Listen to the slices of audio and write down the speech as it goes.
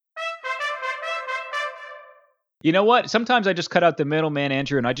You know what? Sometimes I just cut out the middleman,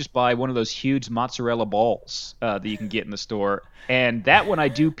 Andrew, and I just buy one of those huge mozzarella balls that you can get in the store. And that one I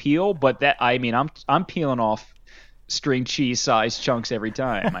do peel, but I'm peeling off string cheese sized chunks every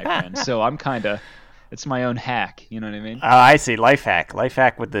time, my friend. So it's my own hack. You know what I mean? I see. Life hack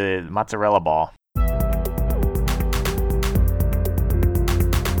with the mozzarella ball.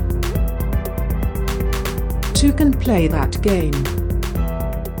 Two can play that game.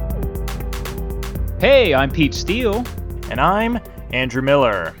 Hey, I'm Pete Steele. And I'm Andrew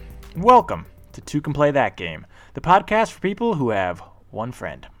Miller. Welcome to Two Can Play That Game, the podcast for people who have one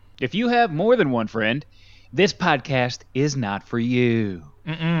friend. If you have more than one friend, this podcast is not for you.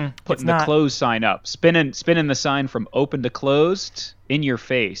 Putting the closed sign up, spinning the sign from open to closed in your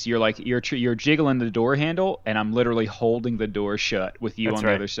face. You're jiggling the door handle, and I'm literally holding the door shut with you on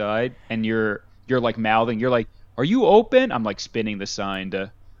the other side, and you're like mouthing. You're like, "Are you open?" I'm like spinning the sign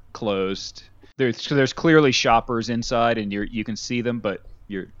to closed. There's clearly shoppers inside, and you can see them, but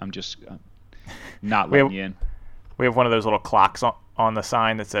I'm not letting you in. We have one of those little clocks on the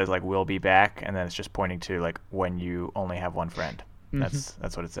sign that says like "We'll be back," and then it's just pointing to like when you only have one friend. That's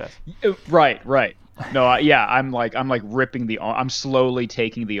what it says. Right. No, I'm ripping I'm slowly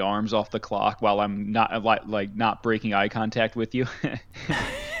taking the arms off the clock while I'm not breaking eye contact with you.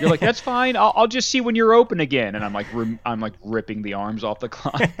 You're like, that's fine. I'll just see when you're open again, and I'm like ripping the arms off the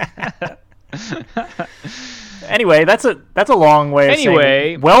clock. Anyway, that's a long way of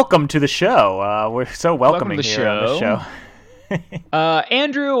saying welcome to the show. We're so welcoming on the show.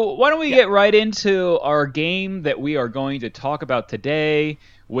 Andrew, why don't we get right into our game that we are going to talk about today,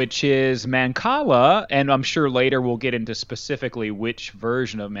 which is Mancala, and I'm sure later we'll get into specifically which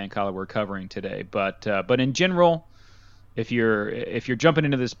version of Mancala we're covering today. But in general, if you're jumping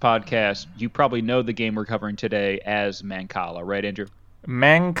into this podcast, you probably know the game we're covering today as Mancala, right, Andrew?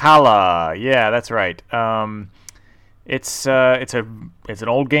 Mancala, yeah, that's right. It's an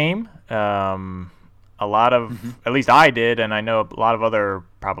old game. A lot of, at least I did, and I know a lot of other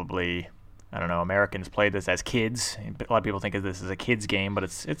probably, I don't know, Americans played this as kids. A lot of people think of this as a kids game, but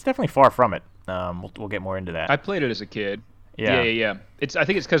it's definitely far from it. We'll get more into that. I played it as a kid. Yeah. I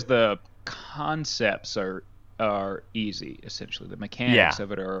think it's because the concepts are easy, essentially. The mechanics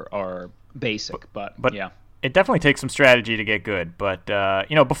of it are basic, but yeah. It definitely takes some strategy to get good, but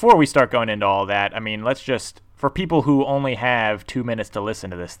before we start going into all that, I mean, let's just, for people who only have 2 minutes to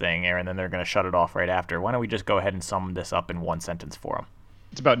listen to this thing, Aaron, then they're going to shut it off right after. Why don't we just go ahead and sum this up in one sentence for them?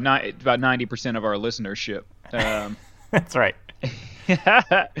 It's about 90% of our listenership. That's right.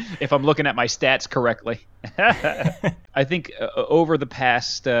 If I'm looking at my stats correctly. I think over the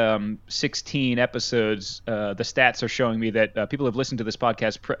past 16 episodes, the stats are showing me that people have listened to this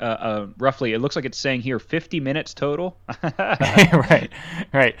podcast roughly, it looks like it's saying here 50 minutes total. Right.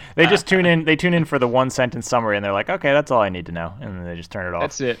 They just tune in for the one sentence summary, and they're like, okay, that's all I need to know, and then they just turn it off.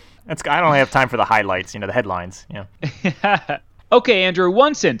 That's it. I don't have time for the highlights, the headlines. Okay, Andrew,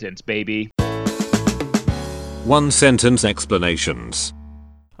 one sentence, baby. One sentence explanations.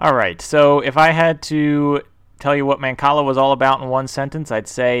 All right, so if I had to tell you what Mancala was all about in one sentence, I'd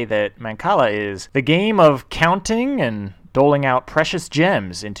say that Mancala is the game of counting and doling out precious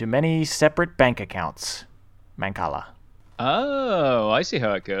gems into many separate bank accounts. Mancala. Oh, I see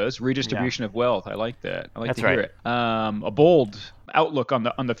how it goes. Redistribution of wealth. I like that. I like to hear it. A bold outlook on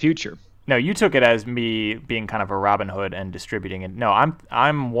the future. No, you took it as me being kind of a Robin Hood and distributing it. No,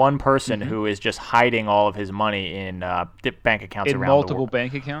 I'm one person who is just hiding all of his money in bank accounts around the world. In multiple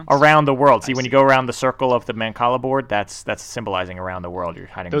bank accounts? Around the world. See, when you go around the circle of the Mancala board, that's symbolizing around the world. You're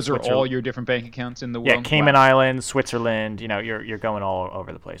hiding. Those are all your different bank accounts in the world? Yeah, Cayman Islands, Switzerland. You're going all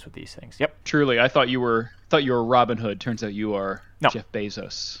over the place with these things. Yep. Truly, I thought you were Robin Hood. Turns out you are Jeff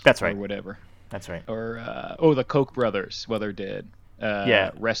Bezos. That's right. Or whatever. That's right. Or the Koch brothers. Well, they're dead.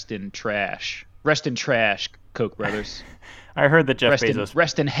 Rest in trash. Rest in trash, Koch brothers. I heard that Jeff Bezos...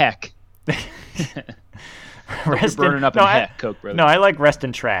 Rest in heck. Burning up in heck, Koch brothers. No, I like rest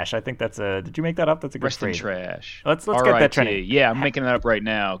in trash. I think that's a... Did you make that up? That's a good phrase. Rest in trash. Let's get that trending. Yeah, I'm making that up right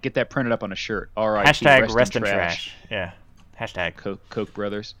now. Get that printed up on a shirt. All right. Hashtag rest in trash. Yeah. Hashtag. Koch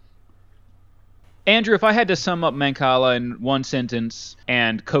brothers. Andrew, if I had to sum up Mancala in one sentence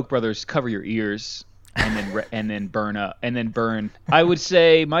and Koch brothers cover your ears... and then burn. I would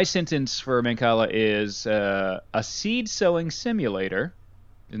say my sentence for Mancala is a seed sowing simulator.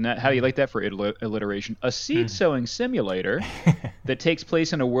 Isn't that how you like that for alliteration? A seed sowing simulator that takes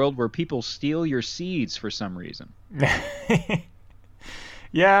place in a world where people steal your seeds for some reason.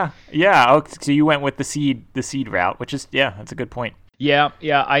 Yeah. Oh, so you went with the seed route, which is that's a good point. Yeah,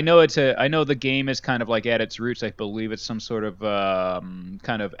 yeah. I know I know the game is kind of like at its roots. I believe it's some sort of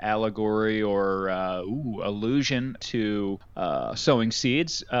kind of allegory or allusion to sowing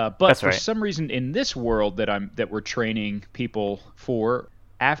seeds. But That's for right. some reason, in this world that we're training people for,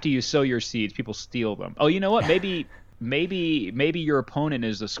 after you sow your seeds, people steal them. Oh, you know what? Maybe your opponent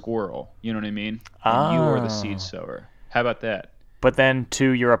is the squirrel. You know what I mean? And you are the seed sower. How about that? But then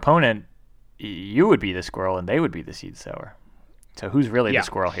to your opponent, you would be the squirrel and they would be the seed sower. So who's really the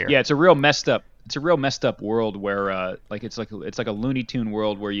squirrel here? Yeah, it's a real messed up world where it's like a Looney Tune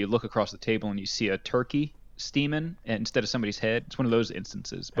world where you look across the table and you see a turkey steaming instead of somebody's head. It's one of those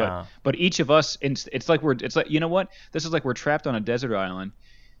instances. But each of us, it's like you know what? This is like we're trapped on a desert island,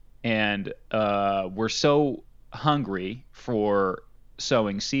 and we're so hungry for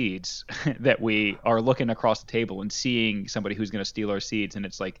sowing seeds that we are looking across the table and seeing somebody who's going to steal our seeds, and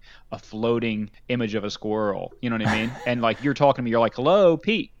it's like a floating image of a squirrel. You know what I mean? And like you're talking to me, you're like, "Hello,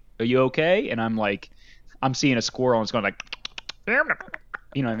 Pete, are you okay?" And I'm like, I'm seeing a squirrel and it's going like, you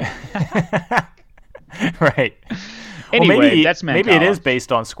know what I mean? Right. Anyway, well, maybe, that's Mancala. Maybe it is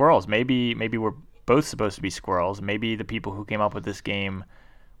based on squirrels. Maybe we're both supposed to be squirrels. Maybe the people who came up with this game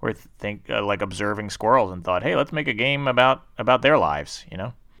were like observing squirrels and thought, hey, let's make a game about their lives, you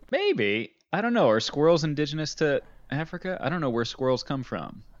know? Maybe. I don't know. Are squirrels indigenous to Africa? I don't know where squirrels come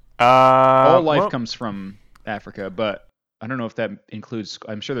from. All life comes from Africa, but I don't know if that includes...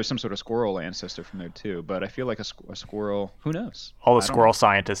 I'm sure there's some sort of squirrel ancestor from there too, but I feel like a squirrel... Who knows? All the squirrel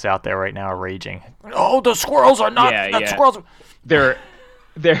scientists out there right now are raging. Oh, the squirrels are not... Squirrels are...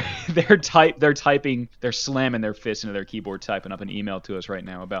 They're typing, they're slamming their fists into their keyboard, typing up an email to us right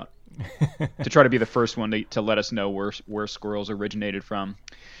now about to try to be the first one to let us know where squirrels originated from.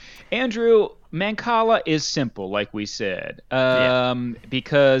 Andrew, Mancala is simple, like we said,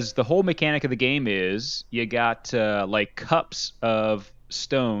 because the whole mechanic of the game is you got like cups of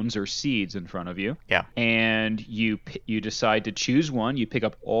stones or seeds in front of you. Yeah. And you decide to choose one. You pick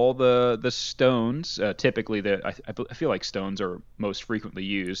up all the stones. Typically, I feel like stones are most frequently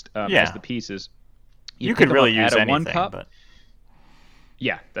used as the pieces. You could really use anything. One cup. But...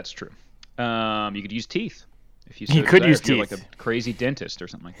 Yeah, that's true. You could use teeth. If you could use if you're teeth. like a crazy dentist or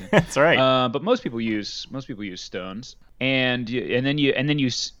something like that. That's right. But most people use stones, and then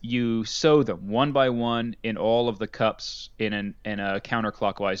you sow them one by one in all of the cups in a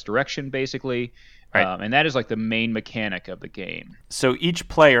counterclockwise direction, basically. Right. And that is like the main mechanic of the game. So each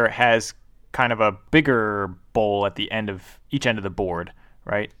player has kind of a bigger bowl at the end of each end of the board,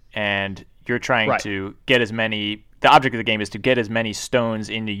 right? And you're trying to get as many. The object of the game is to get as many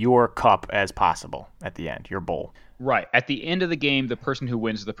stones into your cup as possible at the end, your bowl. Right. At the end of the game, the person who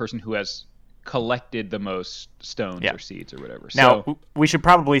wins is the person who has collected the most stones or seeds or whatever. Now, we should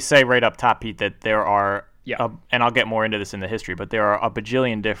probably say right up top, Pete, that there are, and I'll get more into this in the history, but there are a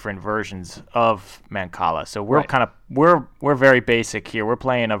bajillion different versions of Mancala. So we're kind of, we're very basic here. We're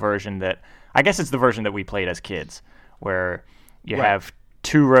playing a version that, I guess it's the version that we played as kids, where you have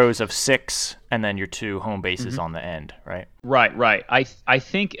 2 rows of 6 and then your 2 home bases on the end, right? Right. I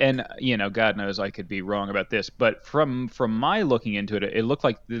think, and God knows I could be wrong about this, but from my looking into it, it looked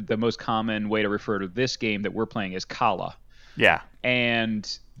like the most common way to refer to this game that we're playing is Kala. Yeah.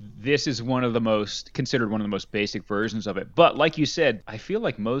 And this is considered one of the most basic versions of it. But like you said, I feel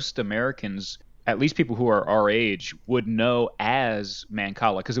like most Americans, at least people who are our age, would know as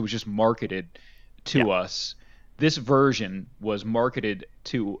Mancala because it was just marketed to us. This version was marketed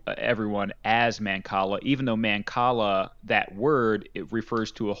to everyone as Mancala, even though Mancala, that word, it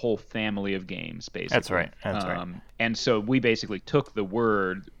refers to a whole family of games, basically. That's right. And so we basically took the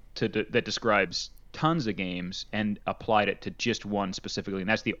word that describes tons of games and applied it to just one specifically, and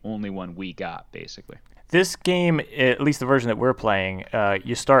that's the only one we got, basically. This game, at least the version that we're playing,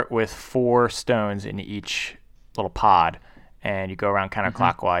 you start with 4 stones in each little pod, and you go around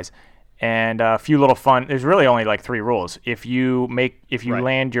counterclockwise. And a few little fun. There's really only like 3 rules. If you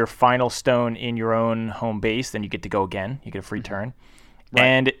land your final stone in your own home base, then you get to go again. You get a free turn. Right.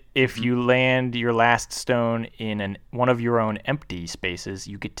 And if you land your last stone in one of your own empty spaces,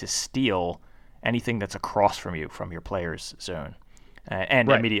 you get to steal anything that's across from you from your player's zone, and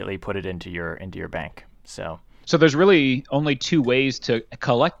immediately put it into your bank. So there's really only 2 ways to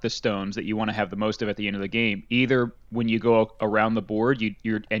collect the stones that you want to have the most of at the end of the game. Either when you go around the board,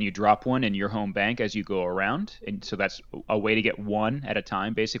 you drop one in your home bank as you go around, and so that's a way to get 1 at a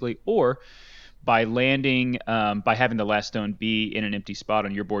time, basically. Or by landing, by having the last stone be in an empty spot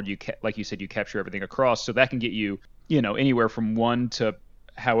on your board, like you said, you capture everything across. So that can get you, anywhere from 1 to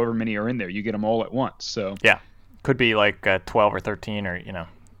however many are in there. You get them all at once. So yeah, could be like 12 or 13 or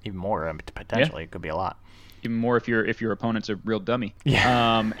even more potentially. It could be a lot. Even more if your opponent's a real dummy.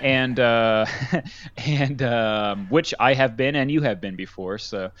 Yeah. Which I have been and you have been before.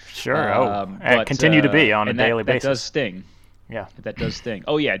 So sure. But continue to be on a daily basis. That does sting. Yeah. That does sting.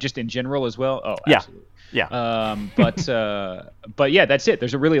 Oh yeah, just in general as well. Oh, yeah. Absolutely. Yeah. But yeah, that's it.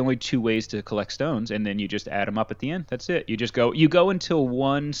 There's really only 2 ways to collect stones, and then you just add them up at the end. That's it. You go until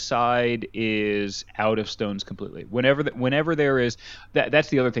one side is out of stones completely. Whenever there is that's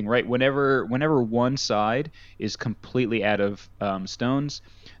the other thing, right? Whenever one side is completely out of stones,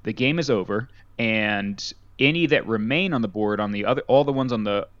 the game is over, and any that remain on the board on the other, all the ones on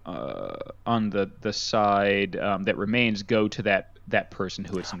the side that remains go to that person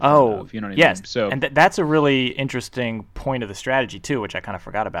who it's in front of. You know what I mean? So, and that's a really interesting point of the strategy too, which I kind of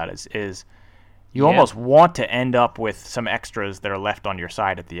forgot about. Is you almost want to end up with some extras that are left on your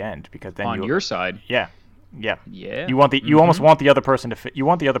side at the end, because then your side. Yeah. You Mm-hmm. almost want the other person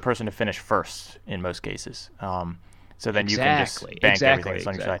to finish first in most cases. So then you can just bank everything that's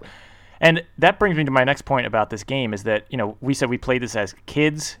on your side. And that brings me to my next point about this game is that, we said we played this as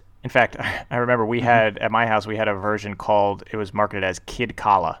kids. In fact, I remember we had, at my house, we had a version it was marketed as Kid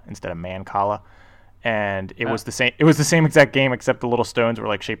Kala instead of Man Kala. And it was the same exact game, except the little stones were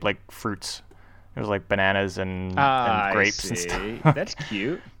like shaped like fruits. It was like bananas and grapes and stuff. That's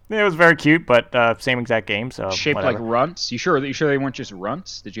cute. It was very cute, but same exact game. So shaped whatever. like runts. You sure they weren't just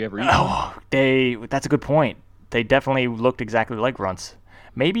runts? Did you ever eat them? That's a good point. They definitely looked exactly like runts.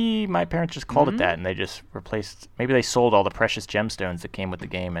 Maybe my parents just called it that, and they just replaced. Maybe they sold all the precious gemstones that came with the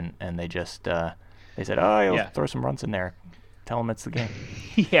game, and they just they said, "Oh, throw some runts in there. Tell them it's the game."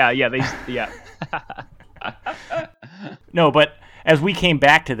 yeah. No, but as we came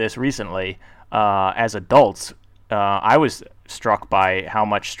back to this recently, as adults, I was struck by how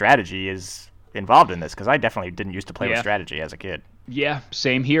much strategy is involved in this, because I definitely didn't used to play with strategy as a kid. Yeah,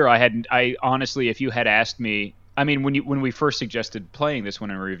 same here. I honestly, if you had asked me. I mean, when we first suggested playing this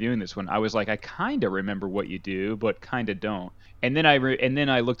one and reviewing this one, I was like, I kind of remember what you do, but kind of don't. And then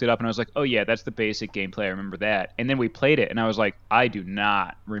I looked it up and I was like, oh yeah, that's the basic gameplay. I remember that. And then we played it and I was like, I do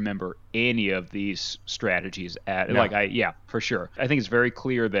not remember any of these strategies for sure. I think it's very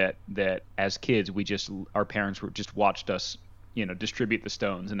clear that as kids our parents just watched us, distribute the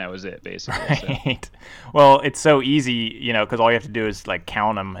stones, and that was it basically. Right. So. Well, it's so easy, because all you have to do is like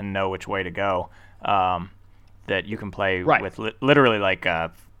count them and know which way to go. That you can play with literally like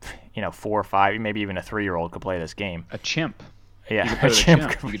 4 or 5, maybe even a 3-year-old could play this game. A chimp. Yeah, a chimp.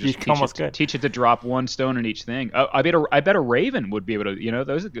 You could just teach it to drop one stone in each thing. I bet a raven would be able to.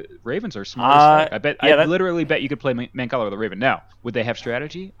 Those ravens are smart as fuck. I literally bet you could play Mancala with a raven. Now, would they have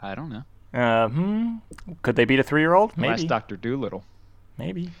strategy? I don't know. Could they beat a 3-year-old? Maybe. Last Dr. Dolittle.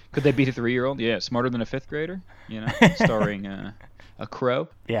 Maybe. Could they beat a 3-year-old? Yeah, smarter than a 5th grader. Starring a crow.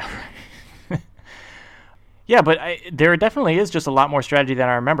 Yeah. Yeah, but there definitely is just a lot more strategy than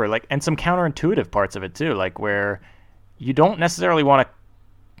I remember, and some counterintuitive parts of it too, where you don't necessarily want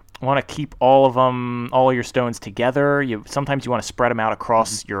to keep all of your stones together. Sometimes you want to spread them out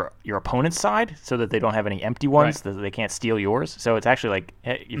across your opponent's side so that they don't have any empty ones, that they can't steal yours. So it's actually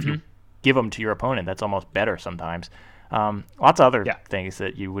if you give them to your opponent, that's almost better sometimes. Lots of other things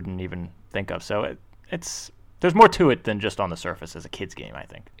that you wouldn't even think of. So there's more to it than just on the surface as a kid's game, I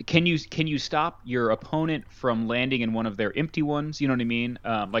think. Can you stop your opponent from landing in one of their empty ones? You know what I mean?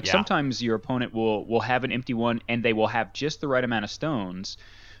 Sometimes your opponent will have an empty one, and they will have just the right amount of stones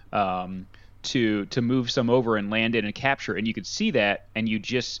to move some over and land in and capture. And you could see that, and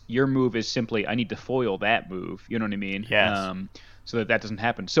your move is simply, I need to foil that move. You know what I mean? Yes. So that doesn't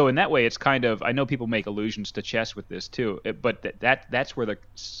happen. So in that way, it's kind of, I know people make allusions to chess with this too, but that's where the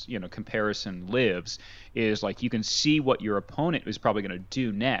comparison lives, is you can see what your opponent is probably going to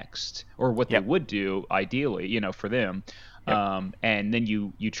do next, or what they would do ideally, for them. Yep. And then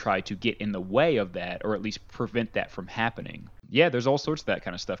you try to get in the way of that, or at least prevent that from happening. Yeah, there's all sorts of that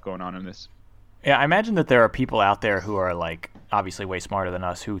kind of stuff going on in this. Yeah, I imagine that there are people out there who are obviously way smarter than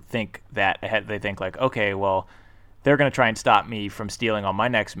us, who think that they think okay, well, they're going to try and stop me from stealing on my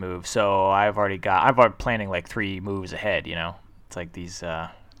next move, so I'm already planning 3 moves ahead, It's like these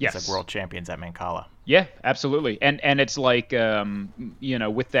it's like world champions at Mancala. Yeah, absolutely. And it's with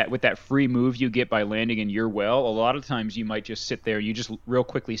that free move you get by landing in your well, a lot of times you might just sit there, you just real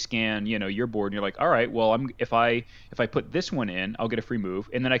quickly scan, your board, and you're like, all right, well, if I put this one in, I'll get a free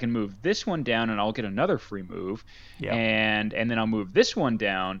move, and then I can move this one down and I'll get another free move. Yeah. And then I'll move this one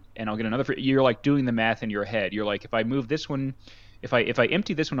down and I'll get another free. You're doing the math in your head. You're if I move this one, if I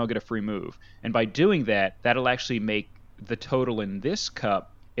empty this one, I'll get a free move. And by doing that, that'll actually make the total in this cup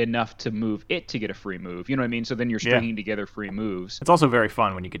enough to move it to get a free move. You know what I mean? So then you're stringing together free moves. It's also very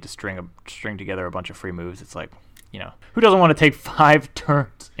fun when you get to string together a bunch of free moves. It's like, who doesn't want to take 5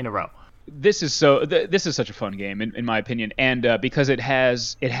 turns in a row? This is such a fun game in my opinion, and because it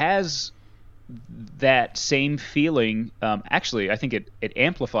has that same feeling. Actually, I think it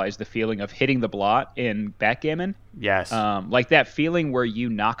amplifies the feeling of hitting the blot in backgammon. Yes. Like that feeling where you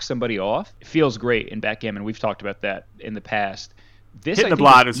knock somebody off. It feels great in backgammon. We've talked about that in the past. This hitting the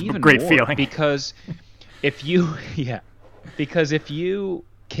blot is a great feeling because if you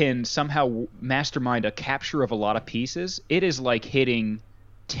can somehow mastermind a capture of a lot of pieces, it is like hitting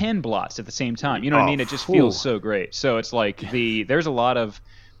 10 blots at the same time. You know what I mean? It just feels so great. So it's like there's a lot of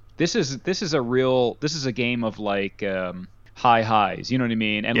this is a game of like high highs, you know what I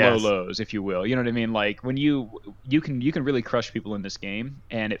mean, and low lows, if you will. You know what I mean? Like when you can really crush people in this game,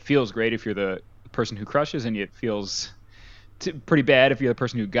 and it feels great if you're the person who crushes, and it feels pretty bad if you're the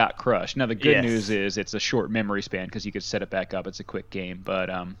person who got crushed. Now the good news is it's a short memory span because you could set it back up. It's a quick game, but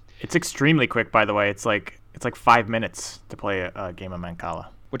it's extremely quick. By the way, it's like 5 minutes to play a game of Mancala,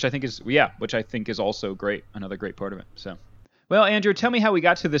 which I think is also great. Another great part of it. So, well, Andrew, tell me how we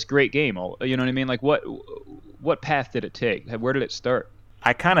got to this great game. You know what I mean? Like what path did it take? Where did it start?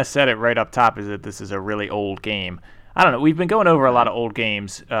 I kind of said it right up top, is that this is a really old game. I don't know. We've been going over a lot of old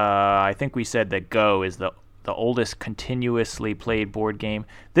games. I think we said that Go is the oldest continuously played board game.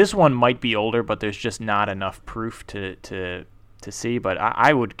 This one might be older, but there's just not enough proof to see. But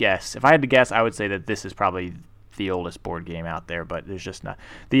I would guess, if I had to guess, I would say that this is probably the oldest board game out there. But there's just not.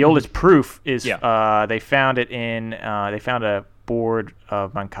 The oldest proof is they found a board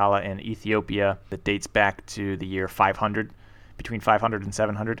of Mancala in Ethiopia that dates back to the year 500, between 500 and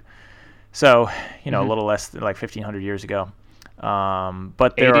 700. So a little less than like 1,500 years ago.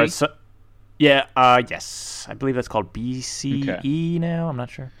 But there are yes, I believe that's called BCE now. I'm not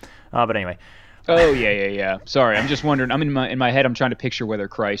sure, but anyway. Oh yeah. Sorry, I'm just wondering. I'm in my head. I'm trying to picture whether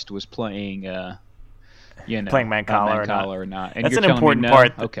Christ was playing, playing Mancala or not. And that's you're an important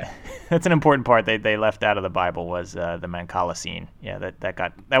part. Okay, that's an important part they left out of the Bible was the Mancala scene. Yeah,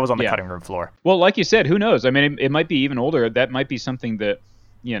 that was on the cutting room floor. Well, like you said, who knows? I mean, it might be even older. That might be something that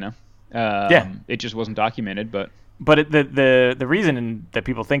it just wasn't documented, but. But the reason that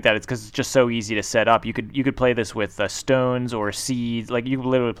people think that is because it's just so easy to set up. You could play this with stones or seeds. Like you could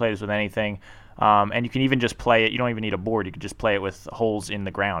literally play this with anything, and you can even just play it. You don't even need a board. You could just play it with holes in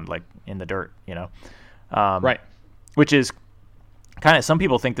the ground, like in the dirt. Right. Which is kind of, some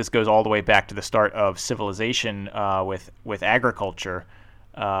people think this goes all the way back to the start of civilization with agriculture,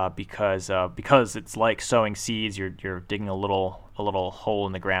 because it's like sowing seeds. You're digging a little hole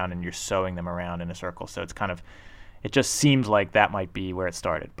in the ground and you're sowing them around in a circle. So it's kind of. It just seems like that might be where it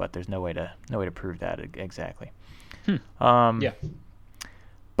started, but there's no way to prove that exactly. Yeah.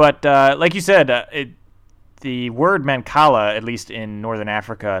 But like you said, the word Mancala, at least in Northern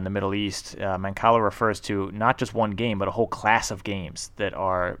Africa and the Middle East, Mancala refers to not just one game, but a whole class of games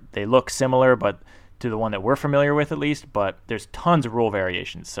they look similar, but to the one that we're familiar with at least. But there's tons of rule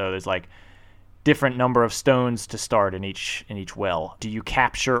variations. So there's like different number of stones to start in each well. Do you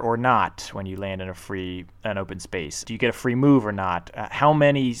capture or not when you land in an open space? Do you get a free move or not? How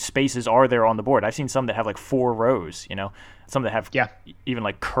many spaces are there on the board? I've seen some that have like 4 rows, some that have even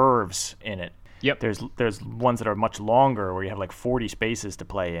like curves in it. Yep. There's ones that are much longer where you have like 40 spaces to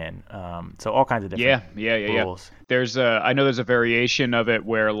play in. So all kinds of different rules. There's I know there's a variation of it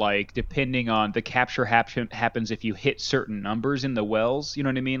where, like, depending on the capture happens if you hit certain numbers in the wells. You know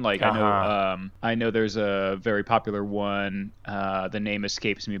what I mean? Like I know there's a very popular one. The name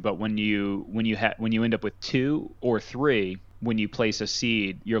escapes me, but when you end up with 2 or 3. When you place a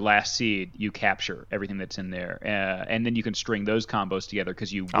seed, your last seed, you capture everything that's in there. And then you can string those combos together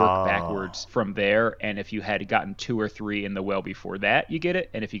because you work backwards from there. And if you had gotten 2 or 3 in the well before that, you get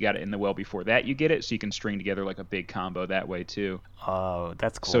it. And if you got it in the well before that, you get it. So you can string together like a big combo that way too. Oh,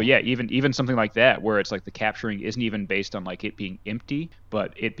 that's cool. So yeah, even something like that where it's like the capturing isn't even based on like it being empty,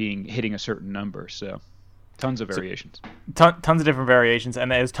 but it being hitting a certain number. So tons of variations. Tons of different variations,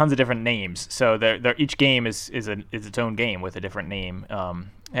 and there's tons of different names. So each game is its own game with a different name,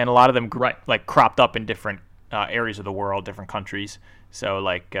 and a lot of them like cropped up in different areas of the world, different countries. So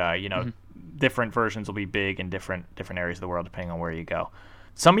like different versions will be big in different areas of the world depending on where you go.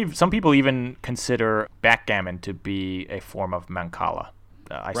 Some people even consider backgammon to be a form of Mancala.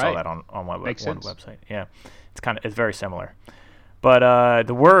 I saw that on one website. Yeah, it's very similar. But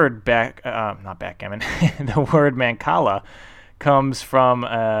the word not backgammon, the word Mancala comes from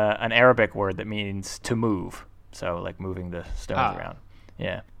an Arabic word that means to move. So like moving the stones around.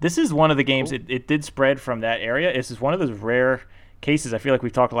 Yeah. This is one of the games, it did spread from that area. This is one of those rare cases, I feel like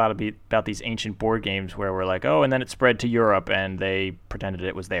we've talked a lot about these ancient board games where we're like, oh, and then it spread to Europe and they pretended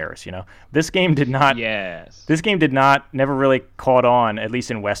it was theirs. This game did not. Yes. This game never really caught on, at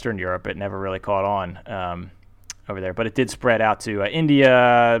least in Western Europe. It never really caught on over there, but it did spread out to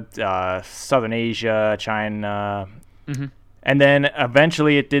India, Southern Asia, China, and then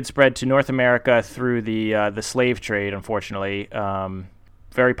eventually it did spread to North America through the slave trade. Unfortunately,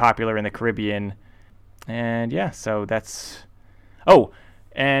 very popular in the Caribbean, and yeah, so that's. Oh,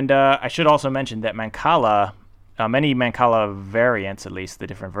 and I should also mention that Mancala, many Mancala variants, at least the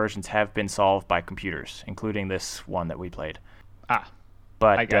different versions, have been solved by computers, including this one that we played.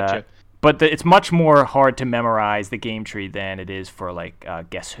 But I gotcha. But it's much more hard to memorize the game tree than it is for like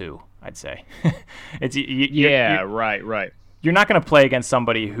Guess Who, I'd say. Right. You're not going to play against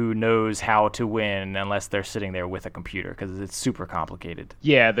somebody who knows how to win unless they're sitting there with a computer because it's super complicated.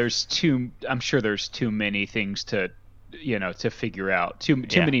 Yeah, I'm sure there's too many things to figure out. Too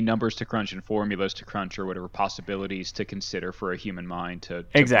many numbers to crunch and formulas to crunch or whatever possibilities to consider for a human mind to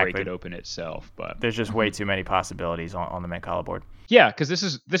break it open itself. But there's just way too many possibilities on the Mancala board. Yeah, because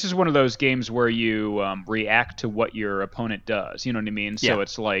this is one of those games where you react to what your opponent does. You know what I mean? So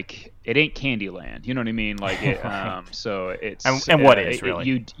it's like it ain't Candyland. You know what I mean? Like it. So it's and what is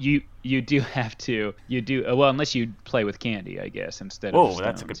really you do have to well unless you play with candy, I guess, instead of stones,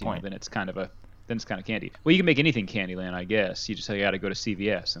 that's a good point. Then it's kind of candy. Well, you can make anything Candyland, I guess. You just got to go to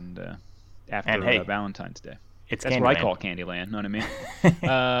CVS and after Valentine's Day. That's Candyland. What I call Candyland. Know what I mean?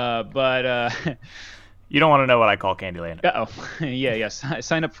 But. You don't want to know what I call Candyland. Yeah.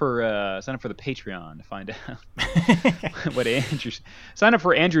 Sign up for the Patreon to find out what Andrew's. Sign up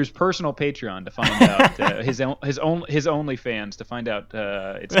for Andrew's personal Patreon to find out his OnlyFans to find out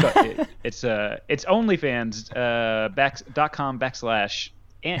it's OnlyFans.com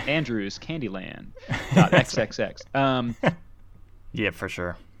 / Andrew's Candyland.xxx. Yeah, for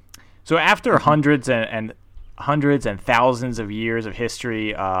sure. So after hundreds and thousands of years of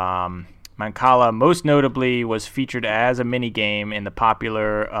history, Mancala most notably was featured as a mini-game in the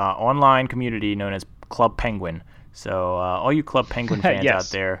popular online community known as Club Penguin. So all you Club Penguin fans out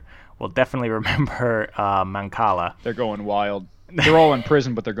there will definitely remember Mancala. They're going wild. They're all in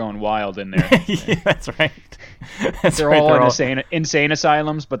prison, but they're going wild in there. Yeah, that's right. They're all in insane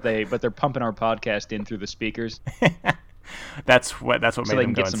asylums, but they're pumping our podcast in through the speakers. That's what made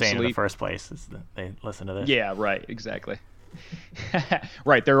them go insane sleep in the first place. Is that they listen to this. Yeah, right. Exactly.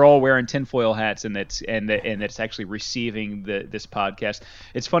 Right, they're all wearing tinfoil hats, and it's actually receiving this podcast.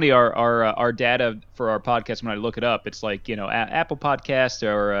 It's funny, our data for our podcast, when I look it up, it's like Apple Podcast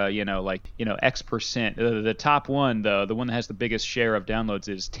or X%. The top one, the one that has the biggest share of downloads,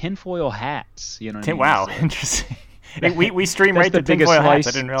 is tinfoil hats. You know what I mean? Wow, so, interesting. We stream right to tinfoil hats.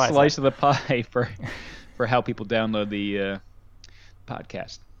 I didn't realize slice of the pie for how people download the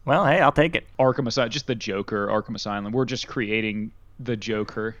podcast. Well, hey, I'll take it. Arkham Asylum, just the Joker, Arkham Asylum. We're just creating the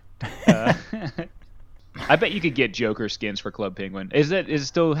Joker. I bet you could get Joker skins for Club Penguin. Is it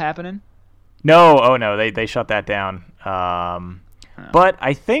still happening? No, they shut that down. But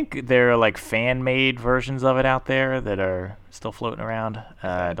I think there are like fan-made versions of it out there that are still floating around.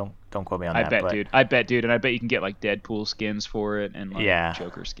 Don't quote me on that. I bet, dude, and I bet you can get like Deadpool skins for it and like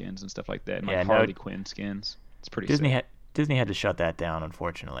Joker skins and stuff like that, and like Harley Quinn skins. It's pretty sick. Disney had to shut that down,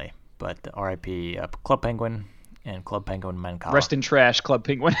 unfortunately. But R.I.P. Club Penguin and Club Penguin Mancala. Rest in trash, Club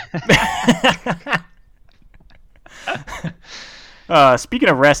Penguin. Speaking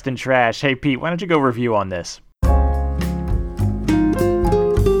of rest in trash, hey, Pete, why don't you go review on this?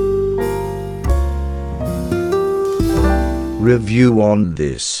 Review on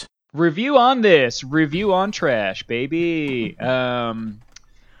this. Review on trash, baby. As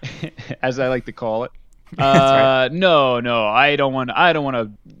I like to call it. Right. No, I don't want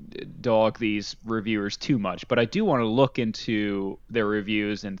to dog these reviewers too much, but I do want to look into their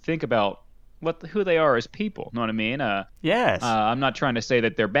reviews and think about who they are as people. Know what I mean? Yes. I'm not trying to say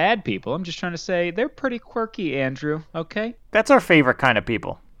that they're bad people. I'm just trying to say they're pretty quirky, Andrew. Okay. That's our favorite kind of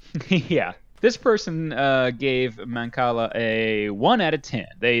people. Yeah. This person gave Mancala a 1 out of 10.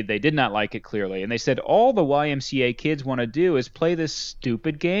 They did not like it, clearly. And they said, all the YMCA kids want to do is play this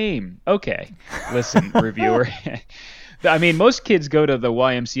stupid game. Okay. Listen, reviewer. I mean, most kids go to the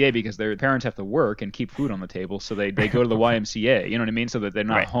YMCA because their parents have to work and keep food on the table. So they go to the YMCA, you know what I mean? So that they're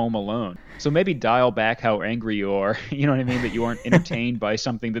not home alone. So maybe dial back how angry you are, you know what I mean? That you aren't entertained by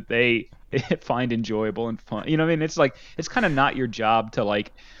something that they find enjoyable and fun. You know what I mean? It's like, it's kind of not your job to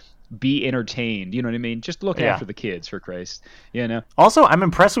like be entertained, you know what I mean? Just look after the kids, for Christ, you know? Also, I'm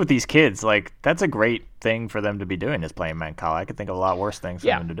impressed with these kids. Like, that's a great thing for them to be doing, is playing Mancala. I could think of a lot worse things for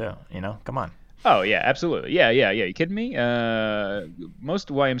them to do, you know? Come on. Oh yeah, absolutely. Yeah. You kidding me? Most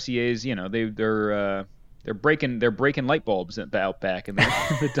YMCA's, they're breaking light bulbs out back in the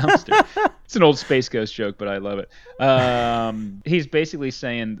dumpster. It's an old Space Ghost joke, but I love it. He's basically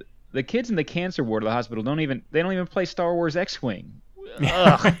saying the kids in the cancer ward of the hospital don't even play Star Wars X-Wing.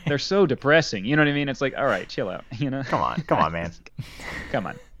 Ugh, they're so depressing. You know what I mean? It's like, all right, chill out. Come on, man. Come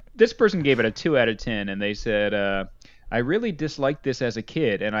on. This person gave it a 2 out of 10, and they said, I really disliked this as a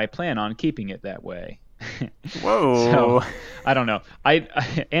kid, and I plan on keeping it that way. Whoa. So, I don't know.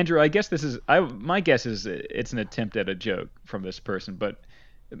 Andrew, I guess my guess is it's an attempt at a joke from this person, but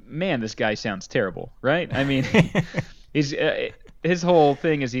man, this guy sounds terrible, right? I mean, his whole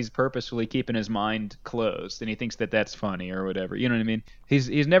thing is he's purposefully keeping his mind closed, and he thinks that that's funny or whatever. You know what I mean?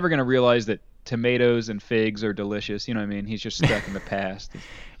 He's never going to realize that tomatoes and figs are delicious. You know what I mean? He's just stuck in the past.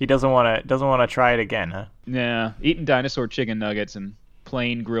 He doesn't want to try it again, huh? Yeah, eating dinosaur chicken nuggets and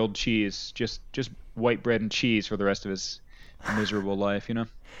plain grilled cheese, just white bread and cheese for the rest of his miserable life.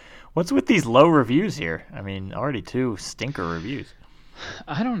 What's with these low reviews here? I mean, already 2 stinker reviews.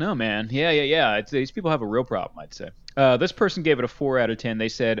 I don't know, man. Yeah. These people have a real problem, I'd say. This person gave it a 4 out of 10. They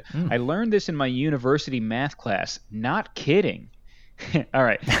said, I learned this in my university math class. Not kidding. All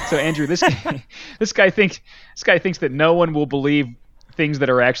right. So Andrew, this guy thinks that no one will believe things that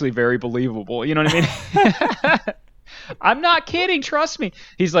are actually very believable. You know what I mean? I'm not kidding. Trust me.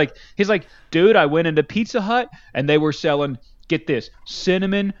 He's like, dude, I went into Pizza Hut and they were selling, get this,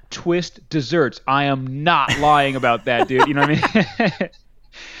 cinnamon twist desserts. I am not lying about that, dude. You know what I mean?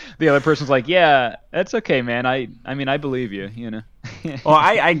 The other person's like, yeah, that's okay, man. I mean, I believe you, Well,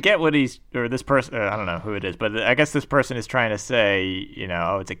 I get what this person, I don't know who it is, but I guess this person is trying to say,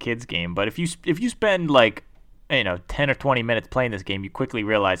 oh, it's a kid's game. But if you spend like, 10 or 20 minutes playing this game, you quickly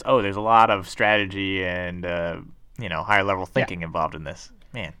realize, oh, there's a lot of strategy and, higher level thinking involved in this.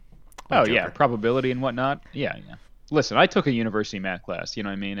 Man. Oh, yeah, probability and whatnot. Yeah. Listen, I took a university math class, you know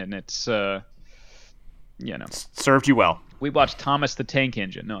what I mean? And it's, served you well. We watched Thomas the Tank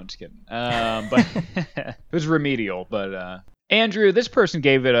Engine. No, I'm just kidding. But it was remedial. But Andrew, this person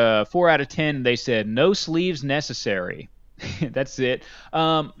gave it a 4 out of 10. They said no sleeves necessary. That's it.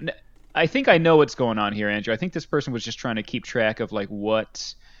 I think I know what's going on here, Andrew. I think this person was just trying to keep track of like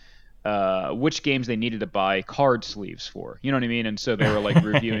which games they needed to buy card sleeves for. You know what I mean? And so they were like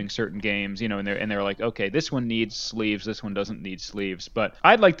reviewing certain games, and they're like, okay, this one needs sleeves, this one doesn't need sleeves. But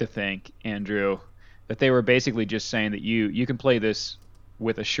I'd like to think, Andrew, that they were basically just saying that you can play this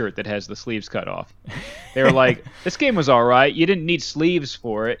with a shirt that has the sleeves cut off. They were like, this game was all right. You didn't need sleeves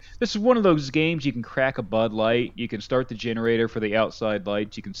for it. This is one of those games you can crack a Bud Light. You can start the generator for the outside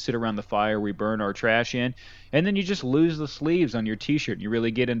lights. You can sit around the fire we burn our trash in. And then you just lose the sleeves on your T-shirt. And you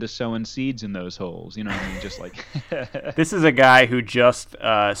really get into sowing seeds in those holes. You know what I mean? Just like... This is a guy who just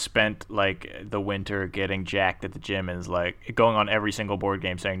spent like the winter getting jacked at the gym and is like going on every single board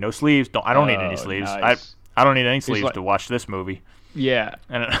game saying, no sleeves. I don't need any sleeves. Nice. I don't need any sleeves to watch this movie. Yeah,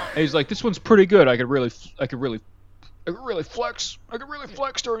 and he's like, "This one's pretty good. I could really flex. I could really flex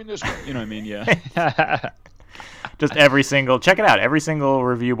during this one." You know what I mean? Yeah. Just check it out. Every single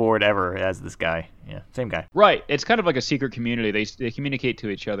review board ever has this guy. Yeah, same guy. Right. It's kind of like a secret community. They communicate to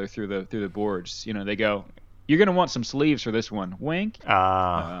each other through the boards. They go, "You're gonna want some sleeves for this one." Wink.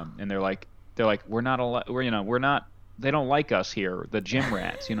 And they're like, "We're not we're not. They don't like us here. The gym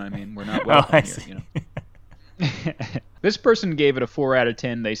rats. You know what I mean? We're not welcome here." This person gave it a 4 out of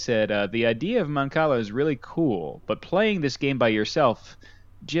 10. They said, the idea of Mancala is really cool, but playing this game by yourself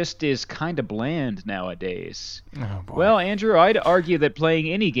just is kind of bland nowadays. Oh, boy. Well, Andrew, I'd argue that playing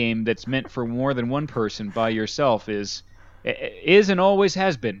any game that's meant for more than one person by yourself is and always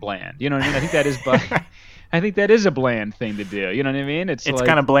has been bland. You know what I mean? I think that is a bland thing to do. You know what I mean? It's like,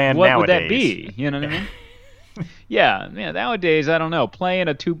 kind of bland what nowadays. What would that be? You know what I mean? Yeah. Nowadays, I don't know. Playing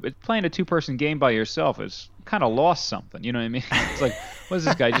a two-person game by yourself is kind of lost something. You know what I mean? It's like, what is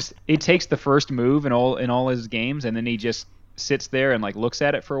this guy? He takes the first move in all his games, and then he just sits there and like looks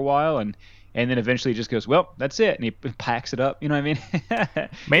at it for a while, and then eventually just goes, well, that's it, and he packs it up. You know what I mean?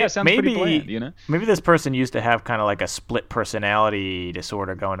 Yeah, it sounds pretty bland. Maybe this person used to have kind of like a split personality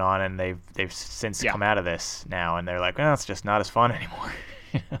disorder going on, and they've since come out of this now, and they're like, well, it's just not as fun anymore.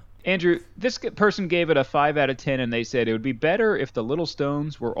 Andrew, this person gave it a 5 out of 10, and they said it would be better if the little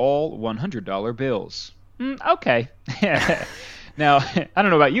stones were all $100 bills. Okay. Now, I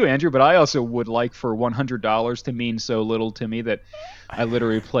don't know about you, Andrew, but I also would like for $100 to mean so little to me that I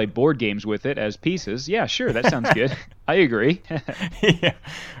literally played board games with it as pieces. Yeah, sure, that sounds good. I agree. Yeah,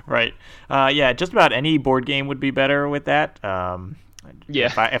 right. Yeah, just about any board game would be better with that. Yeah.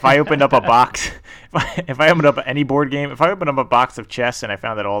 If I opened up a box, if I opened up any board game, if I opened up a box of chess and I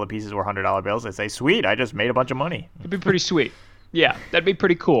found that all the pieces were $100 bills, I'd say, sweet, I just made a bunch of money. It'd be pretty sweet. Yeah, that'd be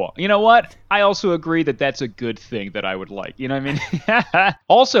pretty cool. You know what? I also agree that that's a good thing that I would like. You know what I mean?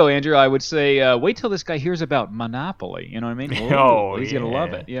 Also, Andrew, I would say wait till this guy hears about Monopoly. You know what I mean? He's going to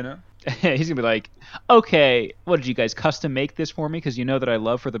love it, you know? He's going to be like, okay, what did you guys custom make this for me? Because you know that I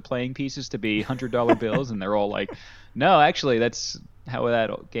love for the playing pieces to be $100 bills. And they're all like, no, actually, that's how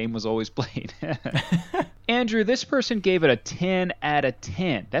that game was always played. Andrew, this person gave it a 10 out of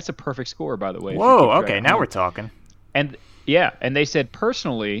 10. That's a perfect score, by the way. Whoa, okay, now we're talking. And yeah, and they said,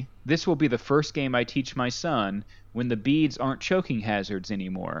 personally, this will be the first game I teach my son when the beads aren't choking hazards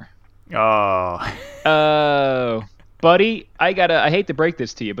anymore. Oh. Buddy, I hate to break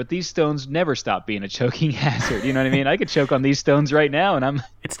this to you, but these stones never stop being a choking hazard. You know what I mean? I could choke on these stones right now, and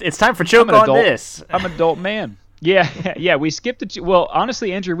It's time for choke on this. I'm an adult man. Yeah, we skipped well,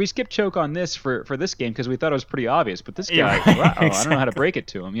 honestly, Andrew, we skipped choke on this for this game because we thought it was pretty obvious. But this guy, wow, I don't know how to break it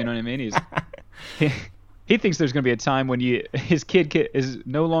to him. You know what I mean? He thinks there's going to be a time when his kid is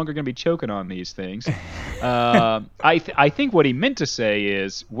no longer going to be choking on these things. I think what he meant to say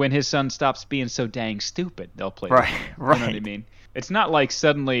is when his son stops being so dang stupid, they'll play. Right. You know what I mean? It's not like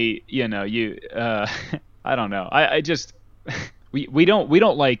suddenly, I don't know. I just we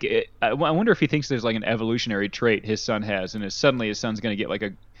don't like it. I wonder if he thinks there's like an evolutionary trait his son has, and suddenly his son's going to get like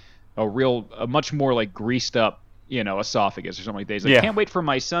a much more like greased up, esophagus or something like that. He's like, can't wait for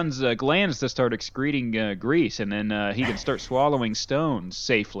my son's glands to start excreting grease, and then he can start swallowing stones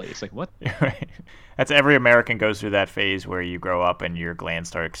safely. It's like, what? Right. That's every American goes through that phase where you grow up and your glands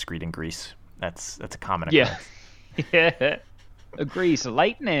start excreting grease. That's a common occurrence. Yeah. Grease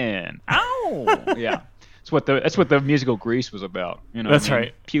lightning. Ow. Yeah. That's what the musical Grease was about. That's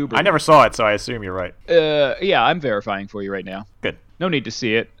right. Puberty. I never saw it, so I assume you're right. Yeah, I'm verifying for you right now. Good. No need to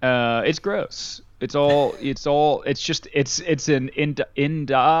see it. It's gross. It's an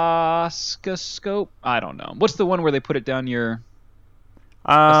endoscope. I don't know. What's the one where they put it down your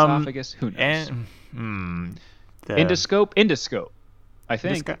esophagus? Who knows? Endoscope. I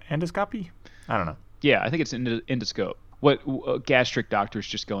think. Endoscopy? I don't know. Yeah, I think it's endoscope. What gastric doctors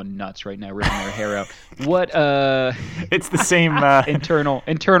just going nuts right now, ripping their hair out. What It's the same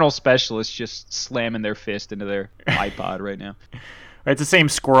internal specialists just slamming their fist into their iPod right now. It's the same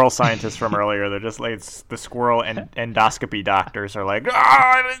squirrel scientists from earlier. They're just like the squirrel and endoscopy doctors are like.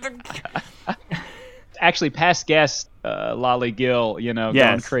 Actually, past guest Lolly Gill,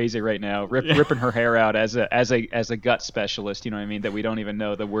 going crazy right now, ripping her hair out as a gut specialist. You know what I mean? That we don't even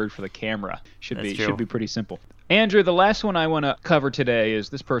know the word for the camera. Should be pretty simple. Andrew, the last one I want to cover today is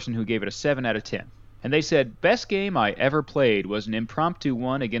this person who gave it a 7 out of 10. And they said, best game I ever played was an impromptu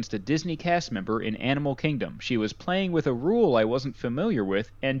one against a Disney cast member in Animal Kingdom. She was playing with a rule I wasn't familiar with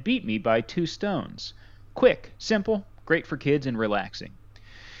and beat me by 2 stones. Quick, simple, great for kids and relaxing.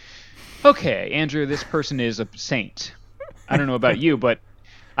 Okay, Andrew, this person is a saint. I don't know about you, but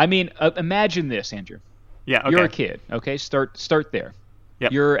I mean, imagine this, Andrew. Yeah, okay. You're a kid, okay? Start there.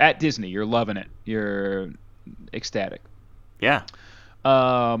 Yep. You're at Disney. You're loving it. You're ecstatic. Yeah.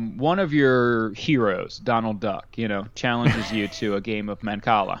 One of your heroes, Donald Duck, challenges you to a game of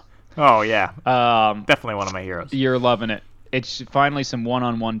Mancala. Oh, yeah. Definitely one of my heroes. You're loving it. It's finally some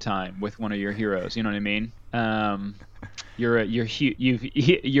one-on-one time with one of your heroes. You know what I mean? You're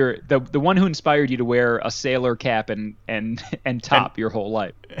the one who inspired you to wear a sailor cap and top your whole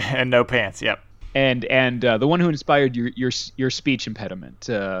life. And no pants. Yep. And the one who inspired your speech impediment.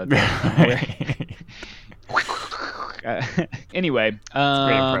 Anyway,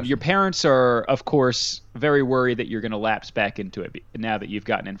 your parents are, of course, very worried that you're going to lapse back into it now that you've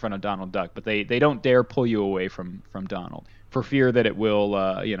gotten in front of Donald Duck, but they don't dare pull you away from Donald for fear that it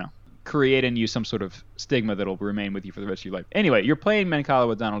will, create in you some sort of stigma that'll remain with you for the rest of your life. Anyway, you're playing Mancala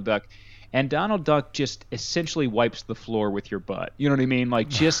with Donald Duck, and Donald Duck just essentially wipes the floor with your butt. You know what I mean? Like,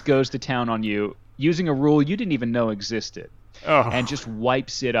 just goes to town on you using a rule you didn't even know existed. Oh. And just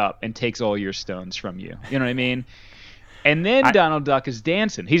wipes it up and takes all your stones from you. You know what I mean? And then Donald Duck is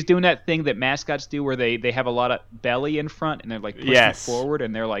dancing. He's doing that thing that mascots do where they have a lot of belly in front and they're like pushing forward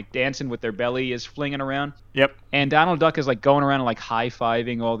and they're like dancing with their belly is flinging around. Yep. And Donald Duck is like going around and like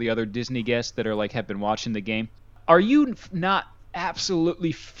high-fiving all the other Disney guests that are like have been watching the game. Are you not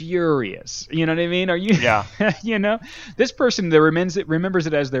absolutely furious? You know what I mean? Are you? Yeah. This person that remembers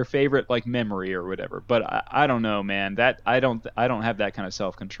it as their favorite like memory or whatever. But I don't know, man. That I don't have that kind of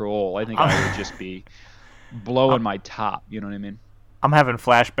self-control. I think I would just be blowing my top. You know what I mean? I'm having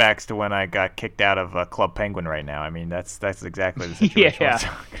flashbacks to when I got kicked out of Club Penguin right now. I mean, that's exactly the situation.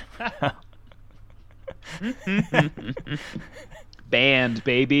 Yeah. Banned,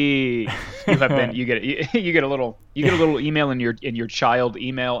 baby. You have been. You get a little email in your child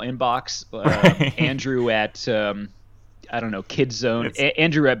email inbox. Andrew at I don't know, Kidzone.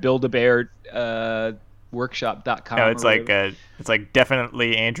 Andrew at Build-A-Bear workshop.com. No, it's like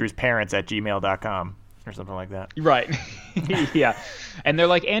definitely Andrew's parents at gmail.com or something like that. Right. Yeah. And they're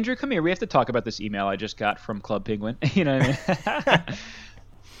like, Andrew, come here. We have to talk about this email I just got from Club Penguin. You know what I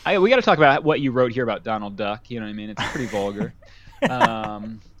mean? We got to talk about what you wrote here about Donald Duck. You know what I mean? It's pretty vulgar.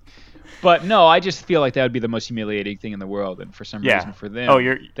 But no, I just feel like that would be the most humiliating thing in the world. And for some reason for them,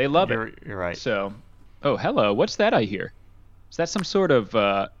 they love it. You're right. So, oh, hello. What's that I hear? Is that some sort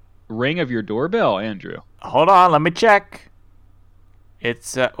of ring of your doorbell, Andrew? Hold on, let me check.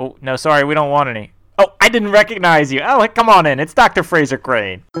 It's oh no, sorry, we don't want any. Oh, I didn't recognize you. Oh, come on in. It's Dr. Fraser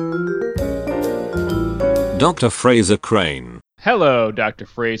Crane. Dr. Fraser Crane. Hello, Dr.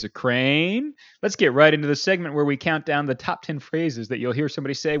 Fraser Crane. Let's get right into the segment where we count down the top 10 phrases that you'll hear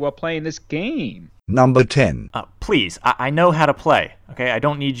somebody say while playing this game. Number 10. Please, I know how to play, okay? I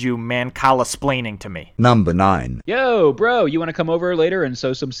don't need you Mancala-splaining to me. Number 9. Yo, bro, you want to come over later and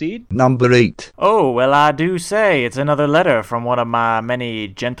sow some seed? Number 8. Oh, well, I do say it's another letter from one of my many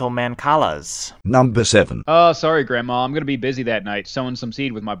gentle Mancalas. Number 7. Oh, sorry, Grandma. I'm going to be busy that night sowing some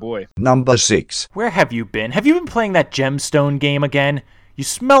seed with my boy. Number 6. Where have you been? Have you been playing that gemstone game again? You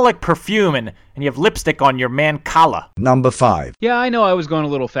smell like perfume and you have lipstick on your Mancala. Number 5. Yeah, I know I was going a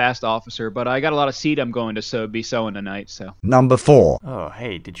little fast, officer, but I got a lot of seed I'm going to be sowing tonight, so. Number 4. Oh,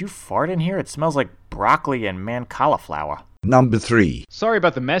 hey, did you fart in here? It smells like broccoli and Mancala flour. Number 3. Sorry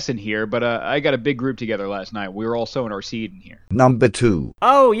about the mess in here, but I got a big group together last night. We were all sowing our seed in here. Number 2.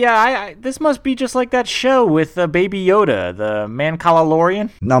 Oh, yeah, this must be just like that show with Baby Yoda, the Mancala-lorian.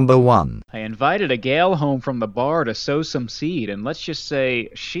 Number 1. I invited a gal home from the bar to sow some seed, and let's just say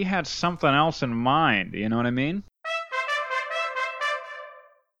she had something else in mind, you know what I mean?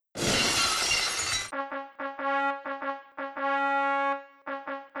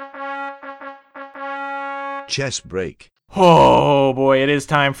 Chess break. Oh, boy, it is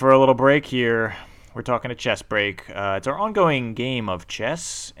time for a little break here. We're talking a chess break. It's our ongoing game of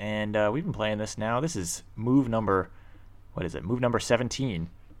chess, and we've been playing this now. This is move number 17.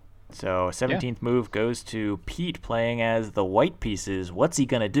 So 17th move goes to Pete playing as the white pieces. What's he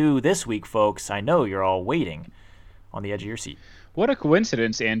going to do this week, folks? I know you're all waiting on the edge of your seat. What a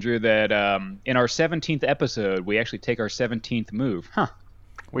coincidence, Andrew, that in our 17th episode, we actually take our 17th move. Huh.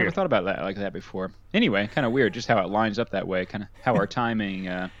 Weird. Never thought about that like that before. Anyway, kind of weird just how it lines up that way, kind of how our timing.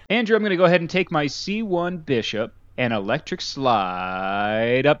 Andrew, I'm going to go ahead and take my C1 bishop and electric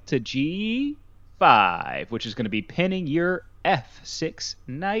slide up to G5, which is going to be pinning your F6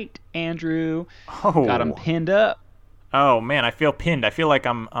 knight, Andrew. Oh. Got him pinned up. Oh, man, I feel pinned. I feel like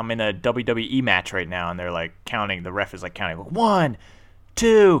I'm in a WWE match right now, and they're like counting. The ref is like counting 1,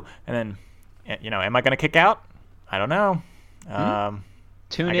 2, and then, am I going to kick out? I don't know.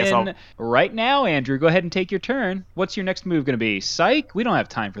 Tune in right now, Andrew. Go ahead and take your turn. What's your next move going to be? Psych? We don't have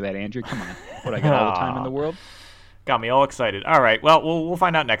time for that, Andrew. Come on. What, I got all the time in the world? Got me all excited. All right. Well, we'll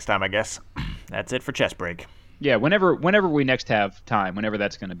find out next time, I guess. That's it for chess break. Yeah, whenever we next have time, whenever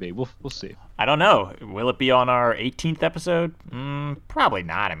that's going to be, we'll see. I don't know. Will it be on our 18th episode? Probably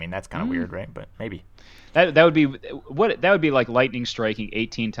not. I mean, that's kind of weird, right? But maybe. That would be like lightning striking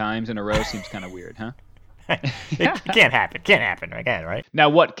 18 times in a row. Seems kind of weird, huh? It can't happen. Can't happen again, right? Now,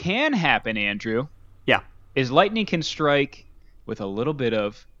 what can happen, Andrew? Yeah. Is lightning can strike with a little bit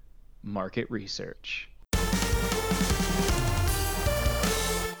of market research.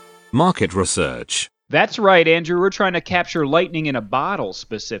 Market research. That's right, Andrew. We're trying to capture lightning in a bottle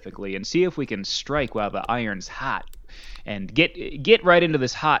specifically and see if we can strike while the iron's hot and get right into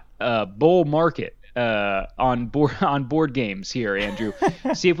this hot bull market on board games here, Andrew.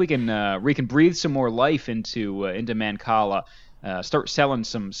 See if we can breathe some more life into Mancala. Start selling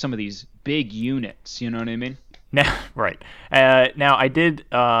some of these big units. You know what I mean? Now, right. Now, I did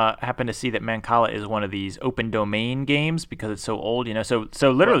happen to see that Mancala is one of these open domain games because it's so old.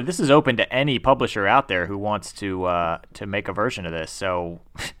 So literally, this is open to any publisher out there who wants to make a version of this. So,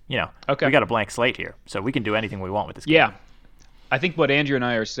 okay. We got a blank slate here, so we can do anything we want with this game. Yeah, I think what Andrew and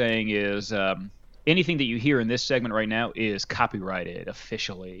I are saying is anything that you hear in this segment right now is copyrighted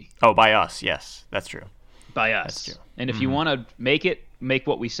officially. Oh, by us, yes, that's true. By us. That's true. And if you want to make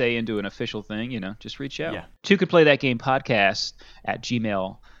what we say into an official thing, just reach out. Yeah. Two Could Play That Game podcast at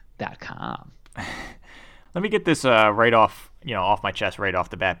gmail.com. Let me get this right off, off my chest right off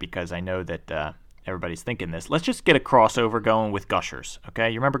the bat because I know that everybody's thinking this. Let's just get a crossover going with Gushers, okay?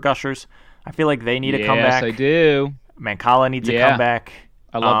 You remember Gushers? I feel like they need a comeback. Yes, I do. Mancala needs a comeback.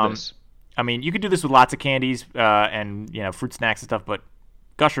 I love this. I mean, you could do this with lots of candies and fruit snacks and stuff, but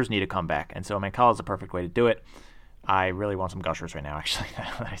Gushers need to come back, and so Mancala is the perfect way to do it. I really want some Gushers right now, actually,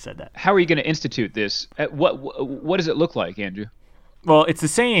 now that I said that. How are you going to institute this? What does it look like, Andrew? Well, it's the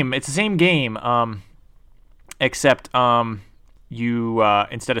same game, except you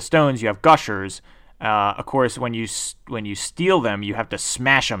instead of stones, you have Gushers. Of course, when you steal them, you have to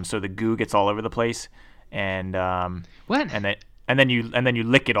smash them so the goo gets all over the place, and what? And then you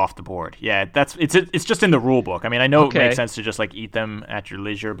lick it off the board. Yeah, it's just in the rule book. I mean, I know It makes sense to just like eat them at your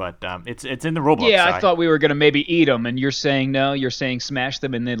leisure, but it's in the rule book. Yeah, so I thought we were gonna maybe eat them, and you're saying no. You're saying smash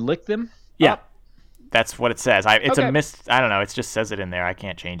them and then lick them. Yeah, that's what it says. It's a miss. I don't know. It just says it in there. I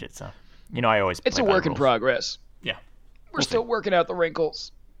can't change it. So I always. It's a work in progress. Yeah, we're still working out the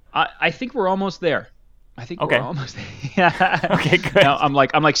wrinkles. I think we're almost there. We're almost there. Okay, good. Now, I'm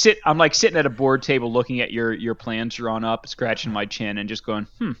like sitting at a board table looking at your plans drawn up, scratching my chin and just going,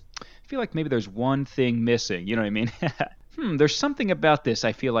 I feel like maybe there's one thing missing. You know what I mean? There's something about this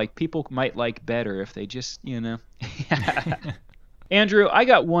I feel like people might like better if they just, Andrew, I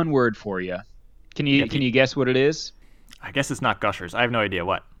got one word for you. Can you guess what it is? I guess it's not Gushers. I have no idea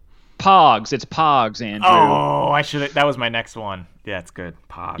what. Pogs. It's Pogs, Andrew. Oh, I should. That was my next one. Yeah, it's good.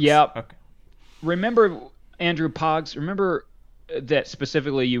 Pogs. Yep. Okay. Remember, Andrew, Pogs? Remember that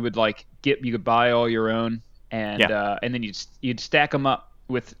specifically you could buy all your own, and then you'd stack them up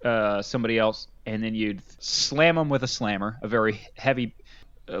with somebody else, and then you'd slam them with a slammer, a very heavy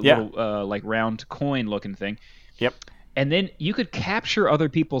little like round coin looking thing. Yep. And then you could capture other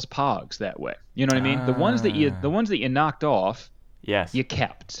people's Pogs that way. You know what I mean? The ones that you knocked off, yes, you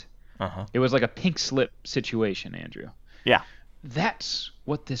kept. Uh-huh. It was like a pink slip situation, Andrew. Yeah. That's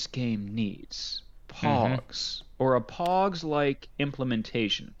what this game needs. Pogs. Or a Pogs-like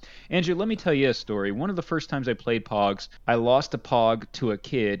implementation. Andrew, let me tell you a story. One of the first times I played Pogs, I lost a Pog to a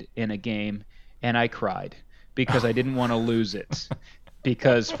kid in a game, and I cried because I didn't want to lose it.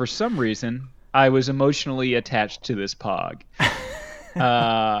 Because for some reason, I was emotionally attached to this Pog.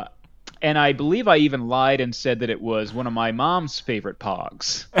 And I believe I even lied and said that it was one of my mom's favorite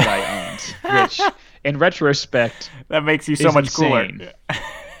Pogs that I owned, which, in retrospect, that makes you so much cooler.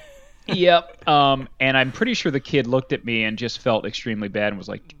 Yep. And I'm pretty sure the kid looked at me and just felt extremely bad and was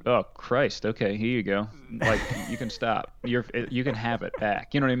like, "Oh Christ, okay, here you go. Like, you can stop. You can have it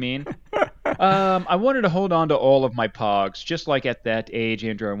back." You know what I mean? I wanted to hold on to all of my Pogs, just like at that age,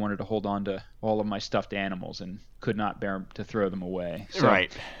 Andrew. I wanted to hold on to all of my stuffed animals and could not bear to throw them away. So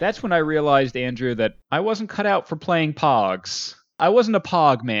right. That's when I realized, Andrew, that I wasn't cut out for playing Pogs. I wasn't a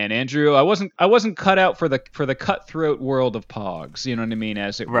Pog man, Andrew. I wasn't cut out for the cutthroat world of Pogs. You know what I mean,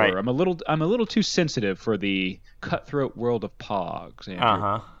 as it right. were. I'm a little too sensitive for the cutthroat world of Pogs, Andrew.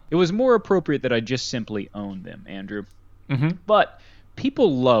 Uh-huh. It was more appropriate that I just simply own them, Andrew. Mm-hmm. But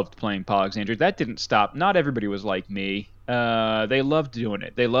people loved playing Pogs, Andrew. That didn't stop. Not everybody was like me. They loved doing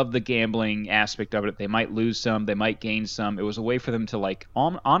it. They loved the gambling aspect of it. They might lose some. They might gain some. It was a way for them to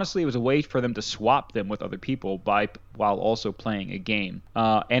honestly, it was a way for them to swap them with other people while also playing a game.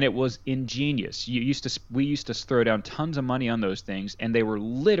 And it was ingenious. We used to throw down tons of money on those things, and they were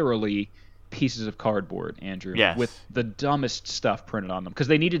literally pieces of cardboard, Andrew, yes. with the dumbest stuff printed on them because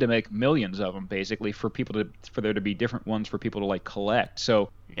they needed to make millions of them basically for there to be different ones for people to like collect. So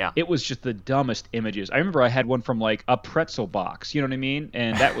yeah, it was just the dumbest images. I remember I had one from like a pretzel box, you know what I mean,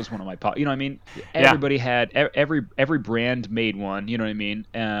 and that was one of my you know what I mean. Everybody had every brand made one, you know what I mean.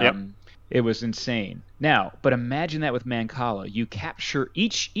 Yep. It was insane. Now, but imagine that with Mancala. You capture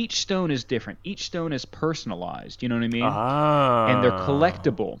each stone is different. Each stone is personalized. You know what I mean? And they're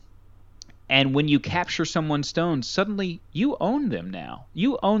collectible. And when you capture someone's stones, suddenly you own them now.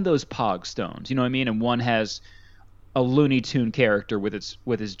 You own those Pog stones. You know what I mean? And one has a Looney Tune character with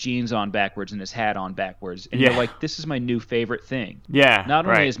his jeans on backwards and his hat on backwards. And you're like, this is my new favorite thing. Yeah. Not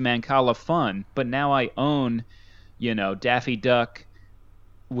only is Mancala fun, but now I own, Daffy Duck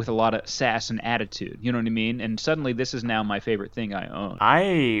with a lot of sass and attitude. You know what I mean? And suddenly this is now my favorite thing I own.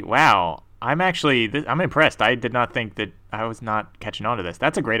 Wow. I'm impressed. I did not think that I was not catching on to this.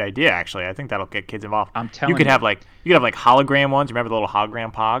 That's a great idea, actually. I think that'll get kids involved. I'm telling you. You could have hologram ones. Remember the little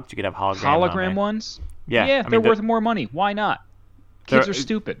hologram Pogs? You could have hologram ones? Yeah. Yeah, they're worth more money. Why not? Kids are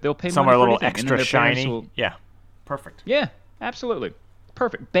stupid. They'll pay money for anything. Some are a little extra shiny. Yeah. Perfect. Yeah, absolutely.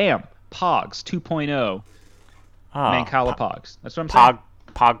 Perfect. Bam. Pogs 2.0. Mancala Pogs. That's what I'm saying.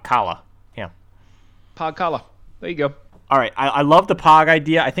 Pogkala. Yeah. Pogkala. There you go. All right, I love the Pog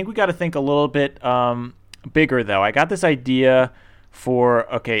idea. I think we got to think a little bit bigger, though. I got this idea for,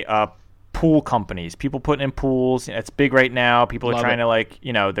 pool companies. People putting in pools. It's big right now. People are trying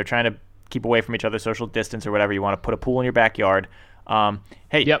to, they're trying to keep away from each other, social distance or whatever. You want to put a pool in your backyard.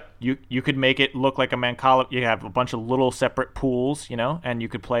 Hey, Yep. you could make it look like a Mancala. You have a bunch of little separate pools, and you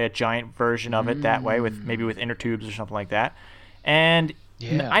could play a giant version of it that way with maybe with inner tubes or something like that. And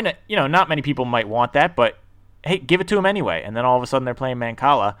I know, not many people might want that, but hey, give it to them anyway. And then all of a sudden they're playing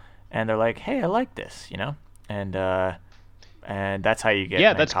Mancala, and they're like, hey, I like this, and that's how you get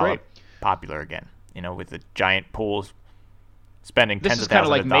Mancala that's great. popular again, with the giant pools spending This tens is of kind of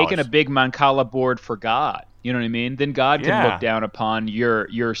thousands like of making a dollars. big Mancala board for God. You know what I mean? Then God can look down upon your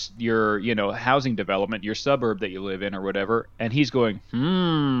housing development, your suburb that you live in or whatever, and he's going,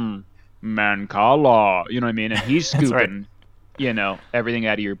 Mancala. You know what I mean? And he's scooping, everything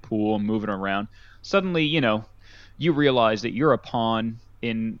out of your pool and moving around. Suddenly, you realize that you're a pawn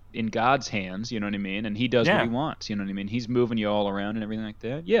in God's hands. You know what I mean? And he does what he wants. You know what I mean? He's moving you all around and everything like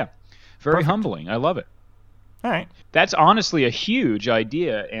that. Yeah, very humbling. I love it. All right. That's honestly a huge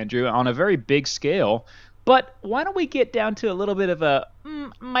idea, Andrew, on a very big scale. But why don't we get down to a little bit of a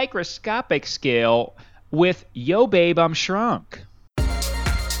microscopic scale with Yo Babe, I'm Shrunk.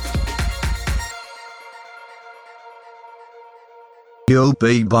 Yo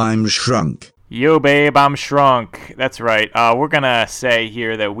babe, I'm shrunk. Yo, babe, I'm shrunk. That's right. We're going to say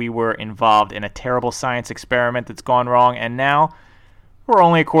here that we were involved in a terrible science experiment that's gone wrong, and now we're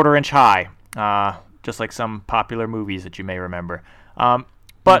only a quarter-inch high, just like some popular movies that you may remember.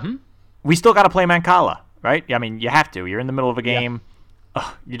 But we still got to play Mancala, right? I mean, you have to. You're in the middle of a game.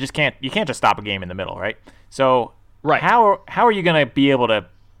 Ugh, you can't just stop a game in the middle, right? So how are you going to be able to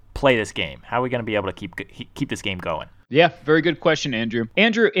play this game? How are we going to be able to keep this game going? Yeah, very good question, Andrew.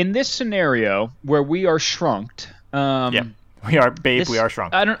 Andrew, in this scenario where we are shrunked, we are, babe. We are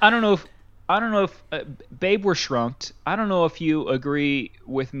shrunk. I don't know if babe, we're shrunked. I don't know if you agree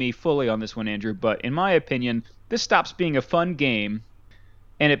with me fully on this one, Andrew. But in my opinion, this stops being a fun game,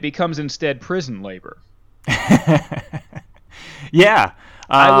 and it becomes instead prison labor. Yeah.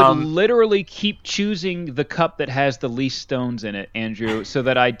 I would literally keep choosing the cup that has the least stones in it, Andrew, so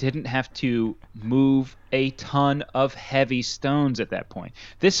that I didn't have to move a ton of heavy stones at that point.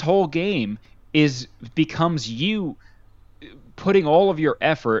 This whole game becomes you putting all of your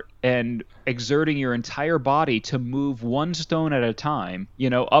effort and exerting your entire body to move one stone at a time,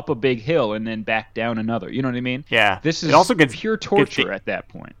 up a big hill and then back down another. You know what I mean? Yeah. This is it also gets pure torture at that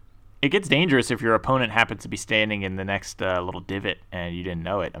point. It gets dangerous if your opponent happens to be standing in the next little divot and you didn't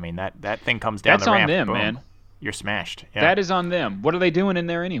know it. I mean, that thing comes down the ramp. That's on them, boom, man. You're smashed. Yeah. That is on them. What are they doing in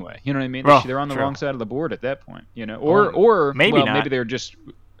there anyway? You know what I mean? Well, they're on the true. wrong side of the board at that point. Or maybe not. Maybe they're just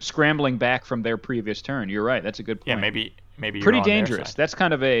scrambling back from their previous turn. You're right. That's a good point. Yeah, maybe you're pretty on their dangerous. side. That's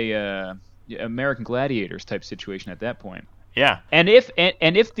kind of a American Gladiators type situation at that point. Yeah. And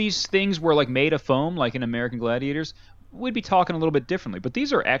if these things were like made of foam, like in American Gladiators, we'd be talking a little bit differently. But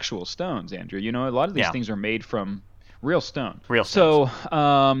these are actual stones, Andrew. A lot of these things are made from real stone. Real stones.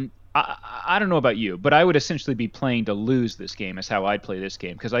 So, I don't know about you, but I would essentially be playing to lose this game. Is how I'd play this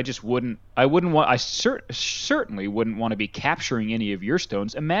game, because I certainly wouldn't want to be capturing any of your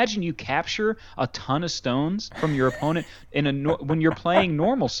stones. Imagine you capture a ton of stones from your opponent when you're playing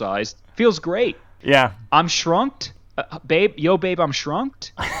normal size. Feels great. Yeah. I'm shrunked. Babe, I'm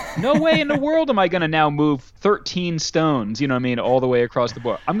shrunked. No way in the world am I going to now move 13 stones, all the way across the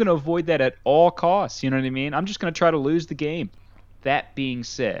board. I'm going to avoid that at all costs, you know what I mean? I'm just going to try to lose the game. That being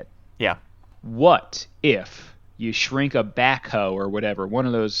said, what if you shrink a backhoe or whatever, one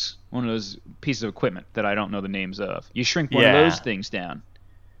of those pieces of equipment that I don't know the names of. You shrink one of those things down.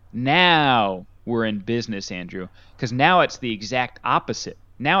 Now we're in business, Andrew, because now it's the exact opposite.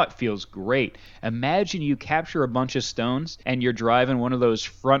 Now it feels great. Imagine you capture a bunch of stones and you're driving one of those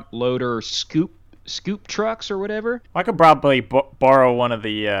front loader scoop trucks or whatever. I could probably borrow one of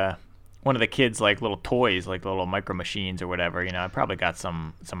the kids' like little toys, like little micro machines or whatever. I probably got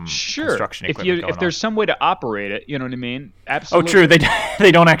some construction equipment. If there's some way to operate it, you know what I mean? Oh, Absolutely. true.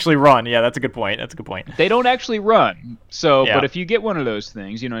 They don't actually run. Yeah, that's a good point. They don't actually run. So, but if you get one of those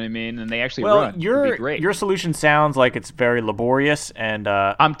things, you know what I mean, and they actually run, it'd be great. Your solution sounds like it's very laborious, and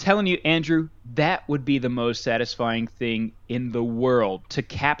I'm telling you, Andrew, that would be the most satisfying thing in the world, to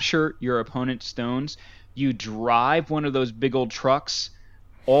capture your opponent's stones. You drive one of those big old trucks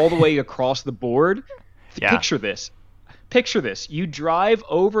all the way across the board. Yeah. Picture this. You drive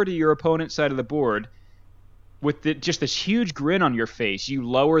over to your opponent's side of the board with just this huge grin on your face. You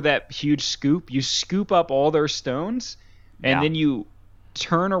lower that huge scoop. You scoop up all their stones, and then you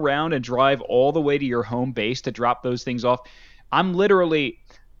turn around and drive all the way to your home base to drop those things off.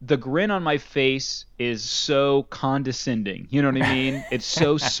 The grin on my face is so condescending. You know what I mean? It's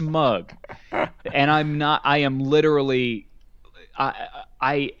so smug. And I am literally...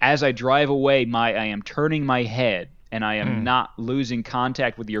 as I drive away, I am turning my head and I am not losing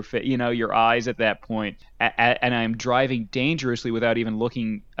contact with your eyes at that point, and I'm driving dangerously without even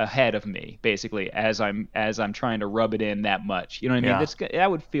looking ahead of me, basically, as I'm trying to rub it in that much. You know what I mean? That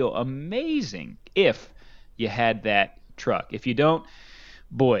would feel amazing if you had that truck. If you don't,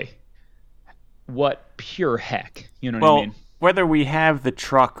 boy, what pure heck. You know what I mean? Whether we have the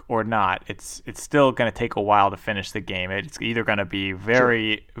truck or not, it's still going to take a while to finish the game. It's either going to be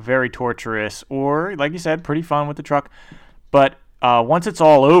very, very torturous or, like you said, pretty fun with the truck. But once it's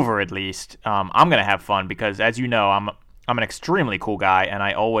all over, at least, I'm going to have fun because, as you know, I'm an extremely cool guy, and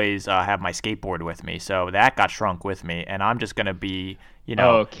I always have my skateboard with me. So that got shrunk with me, and I'm just going to be,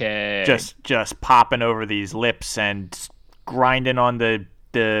 just popping over these lips and grinding on the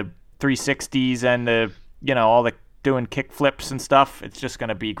 360s and all the doing kick flips and stuff. It's just going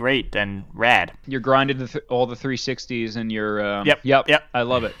to be great and rad. You're grinding all the 360s and you're... Yep. I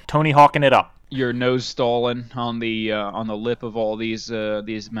love it. Tony Hawking it up. Your nose stalling on the lip of all these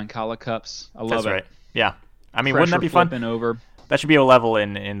Mancala cups. I love That's it. Right. Yeah. I mean, Pressure wouldn't that be fun? flipping over. That should be a level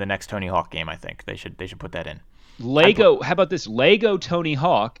in the next Tony Hawk game, I think. They should put that in. Lego, how about this? Lego Tony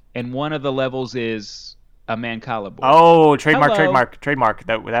Hawk, and one of the levels is a Mancala board. Oh, trademark.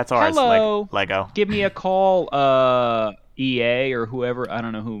 That's ours. Hello. Lego. Give me a call, EA or whoever. I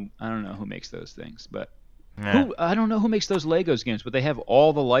don't know who makes those things, but I don't know who makes those Legos games, but they have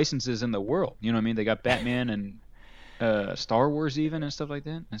all the licenses in the world. You know what I mean? They got Batman and Star Wars even and stuff like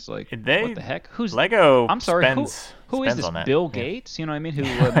that. It's like, what the heck? Who's Lego? I'm sorry. Who is spends this? on that. Bill Gates? You know what I mean? Who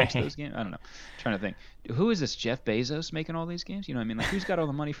makes those games? I don't know. I'm trying to think. Who is this? Jeff Bezos making all these games? You know what I mean? Like, who's got all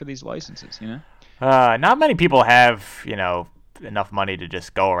the money for these licenses? You know? Not many people have, enough money to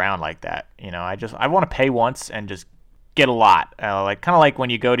just go around like that. I want to pay once and just get a lot. Kind of like when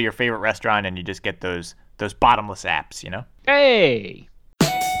you go to your favorite restaurant and you just get those bottomless apps, Hey!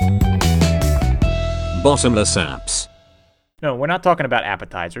 Bottomless apps. No, we're not talking about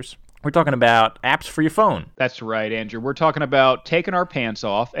appetizers. We're talking about apps for your phone. That's right, Andrew. We're talking about taking our pants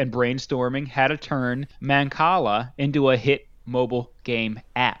off and brainstorming how to turn Mancala into a hit mobile game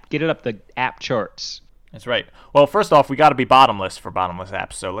app. Get it up the app charts. That's right. Well, first off, we got to be bottomless for bottomless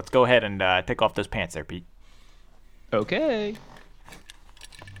apps. So let's go ahead and take off those pants there, Pete. Okay.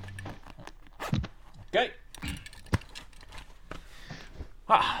 Okay.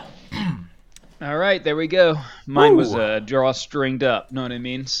 All right, there we go. Mine was drawstringed up. Know what I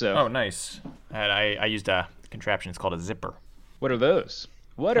mean? So. Oh, nice. I used a contraption. It's called a zipper. What are those?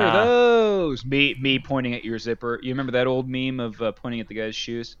 What are those? Me pointing at your zipper. You remember that old meme of pointing at the guy's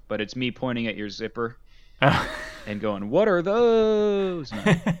shoes? But it's me pointing at your zipper and going, "What are those?"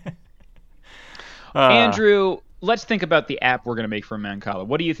 No. Andrew, let's think about the app we're going to make for Mancala.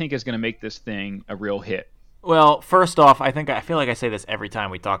 What do you think is going to make this thing a real hit? Well, first off, I feel like I say this every time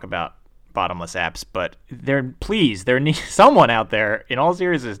we talk about bottomless apps, but there needs someone out there, in all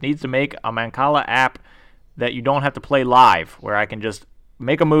seriousness, needs to make a Mancala app that you don't have to play live, where I can just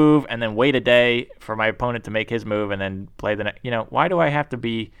make a move and then wait a day for my opponent to make his move and then play the next. Why do I have to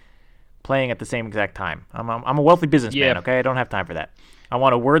be playing at the same exact time? I'm a wealthy businessman, okay? I don't have time for that. I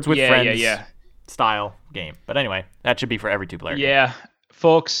want a Words with Friends style game. But anyway, that should be for every two-player game. Yeah.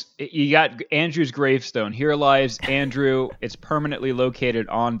 Folks, you got Andrew's gravestone. Here lies Andrew. It's permanently located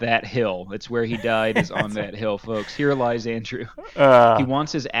on that hill. It's where he died, is on that hill, folks. Here lies Andrew. He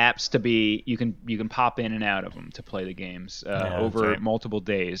wants his apps to be, you can pop in and out of them to play the games over multiple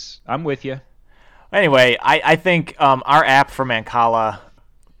days. I'm with you. Anyway, I think our app for Mancala,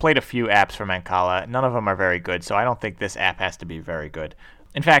 played a few apps for Mancala. None of them are very good, so I don't think this app has to be very good.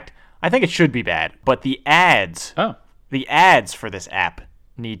 In fact, I think it should be bad, but the ads for this app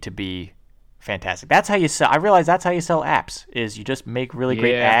need to be fantastic. That's how you sell. I realize that's how you sell apps. Is you just make really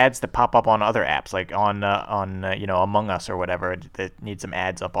great ads that pop up on other apps, like on Among Us or whatever that needs some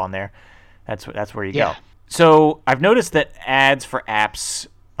ads up on there. That's where you go. So I've noticed that ads for apps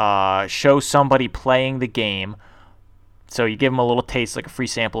show somebody playing the game. So you give them a little taste, like a free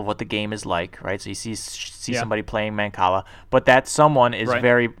sample of what the game is like, right? So you see somebody playing Mancala, but that someone is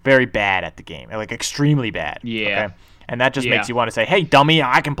very, very bad at the game, like extremely bad. Yeah. Okay? And that just makes you want to say, "Hey, dummy,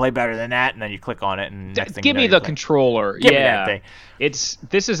 I can play better than that." And then you click on it, and next thing give me the controller. Give me that thing.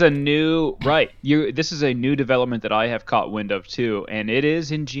 This is a new This is a new development that I have caught wind of too, and it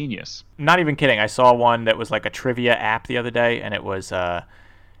is ingenious. Not even kidding. I saw one that was like a trivia app the other day, and it was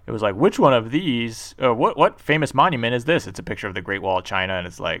like, which one of these? What famous monument is this? It's a picture of the Great Wall of China, and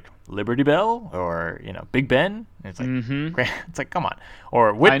it's like Liberty Bell or Big Ben. And it's like it's like, come on.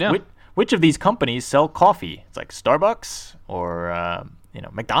 Or which of these companies sell coffee? It's like Starbucks or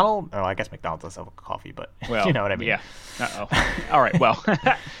McDonald's. Oh, I guess McDonald's does sell coffee, but well, you know what I mean. Yeah. Uh-oh. All right. Well,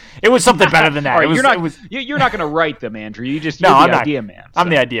 it was something better than that. All right, you're not going to write them, Andrew. You're the idea man. So. I'm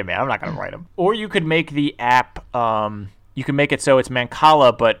the idea man. I'm not going to write them. Or you could make the app. You can make it so it's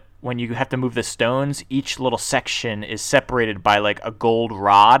Mancala, but when you have to move the stones, each little section is separated by like a gold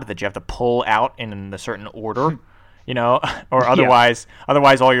rod that you have to pull out in a certain order. Or otherwise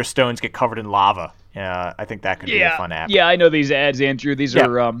all your stones get covered in lava. Yeah, I think that could be a fun app. Yeah, I know these ads, Andrew. These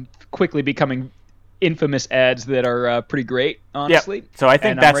are quickly becoming infamous ads that are pretty great, honestly. Yep. So I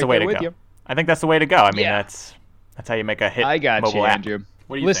think that's the way to go. I think that's the way to go. I mean, that's how you make a hit mobile app. Andrew.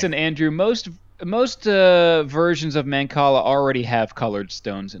 What do you Listen, think? Andrew, most versions of Mancala already have colored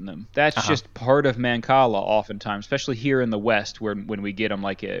stones in them. That's just part of Mancala oftentimes, especially here in the West when we get them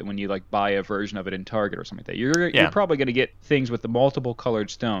when you buy a version of it in Target or something like that. You're probably going to get things with the multiple colored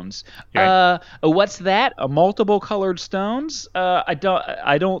stones. Right. What's that? A multiple colored stones? I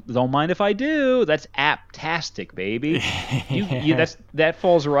don't mind if I do. That's apptastic, baby. That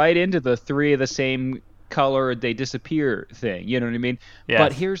falls right into the 3 of the same color, they disappear thing. You know what I mean? Yes.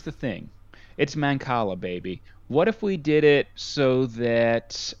 But here's the thing. It's Mancala, baby. What if we did it so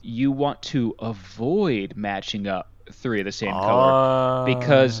that you want to avoid matching up 3 of the same color?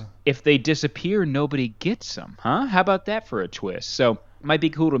 Because if they disappear, nobody gets them, huh? How about that for a twist? So it might be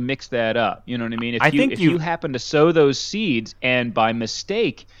cool to mix that up. You know what I mean? If you happen to sow those seeds and by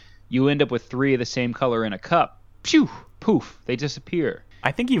mistake you end up with 3 of the same color in a cup, phew, poof, they disappear.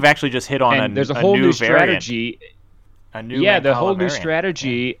 I think you've actually just hit on there's a whole new variant. strategy. The whole new variant.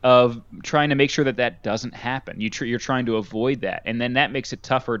 strategy of trying to make sure that doesn't happen. You're trying to avoid that, and then that makes it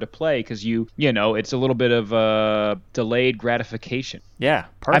tougher to play because it's a little bit of delayed gratification. Yeah,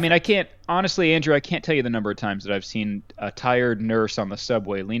 perfect. I mean, I can't honestly, Andrew, I can't tell you the number of times that I've seen a tired nurse on the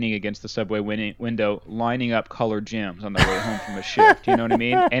subway leaning against the subway window, lining up colored gems on their way home from a shift. You know what I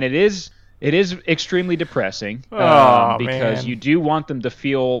mean? And it is extremely depressing because you do want them to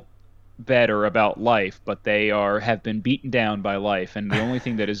feel better about life, but they have been beaten down by life, and the only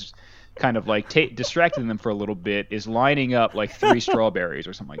thing that is kind of distracting them for a little bit is lining up 3 strawberries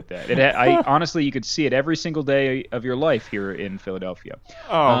or something like that. Honestly, you could see it every single day of your life here in Philadelphia.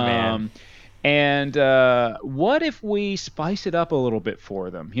 Man. And what if we spice it up a little bit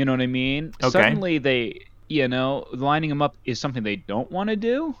for them? You know what I mean? Okay. Suddenly they, lining them up is something they don't want to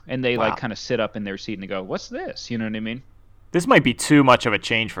do, and they kind of sit up in their seat and they go, "What's this?" You know what I mean? This might be too much of a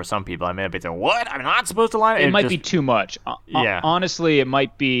change for some people. I mean, if it's what? I'm not supposed to line it? It might be too much. Yeah. Honestly, it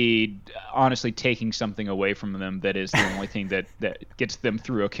might be taking something away from them that is the only thing that gets them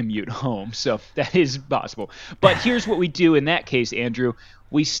through a commute home. So that is possible. But here's what we do in that case, Andrew.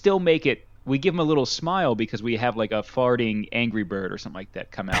 We still make it. We give them a little smile because we have a farting Angry Bird or something like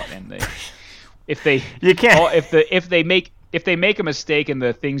that come out, and if they make a mistake and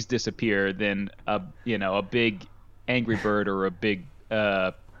the things disappear, then a big Angry Bird or a big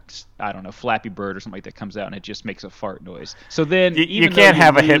Flappy Bird or something like that comes out and it just makes a fart noise. So then you can't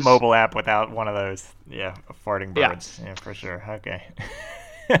have a hit mobile app without one of those farting birds. Yeah, for sure. Okay.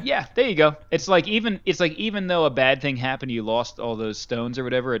 Yeah, there you go. It's even though a bad thing happened, you lost all those stones or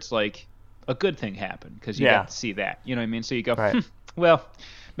whatever, it's like a good thing happened because you got to see that. You know what I mean? So you go, right. Well,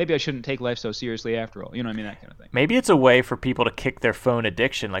 maybe I shouldn't take life so seriously after all. You know what I mean? That kind of thing. Maybe it's a way for people to kick their phone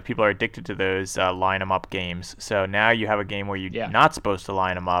addiction. Like people are addicted to those line 'em up games. So now you have a game where you're not supposed to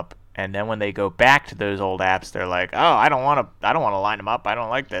line them up, and then when they go back to those old apps, they're like, "Oh, I don't want to line them up. I don't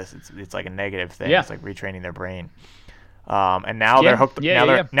like this." It's like a negative thing. Yeah. It's like retraining their brain. And now they're hooked.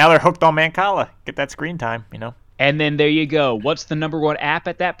 Now they're hooked on Mancala. Get that screen time. And then there you go. What's the number one app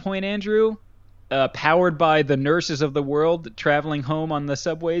at that point, Andrew? Powered by the nurses of the world traveling home on the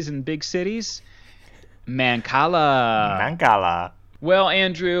subways in big cities? Mancala. Well,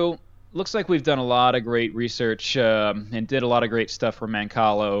 Andrew, looks like we've done a lot of great research and did a lot of great stuff for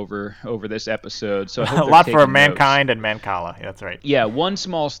Mancala over this episode. So I hope a lot for notes. mankind and Mancala. Yeah, that's right. Yeah, one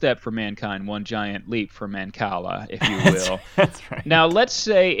small step for mankind, one giant leap for Mancala, if you will. That's right. Now, let's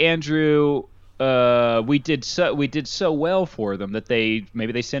say, Andrew, we did so well for them that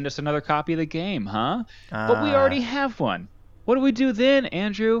maybe they send us another copy of the game, huh? But we already have one. What do we do then,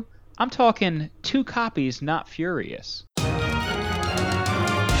 Andrew? I'm talking 2 copies, not furious.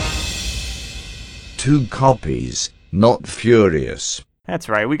 2 copies, not furious. That's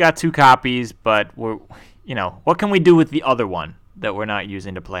right. We got 2 copies, but what can we do with the other one that we're not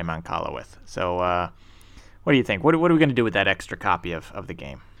using to play Mancala with? So, what do you think? What are we going to do with that extra copy of the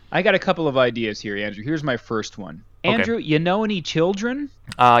game? I got a couple of ideas here, Andrew. Here's my first one. Andrew, you know any children?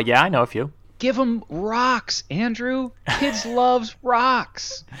 Yeah, I know a few. Give them rocks, Andrew. Kids loves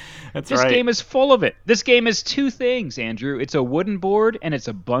rocks. That's This right. game is full of it. This game is two things, Andrew. It's a wooden board and it's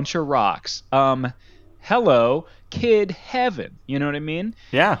a bunch of rocks. Hello, kid heaven. You know what I mean?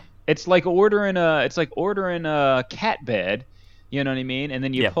 Yeah. It's like ordering a cat bed. You know what I mean? And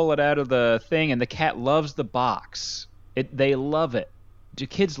then you pull it out of the thing, and the cat loves the box. They love it. Do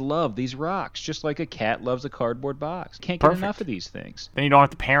kids love these rocks just like a cat loves a cardboard box? Can't get enough of these things. Then you don't have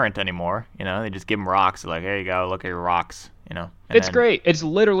to parent anymore. They just give them rocks. They're like, here you go, look at your rocks. And it's great. It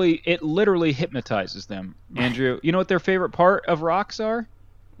literally hypnotizes them, Andrew. You know what their favorite part of rocks are?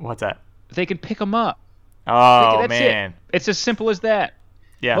 What's that? They can pick them up. Oh, That's man. It's as simple as that.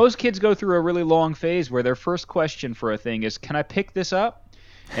 Yeah. Most kids go through a really long phase where their first question for a thing is, can I pick this up?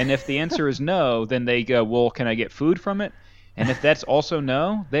 And if the answer is no, then they go, well, can I get food from it? And if that's also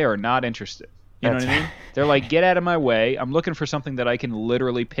no, they are not interested. You know what I mean? They're like, get out of my way. I'm looking for something that I can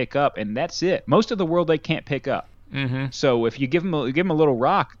literally pick up, and that's it. Most of the world they can't pick up. Mm-hmm. So if you give them a little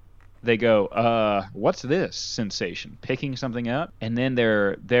rock, they go, what's this sensation? Picking something up, and then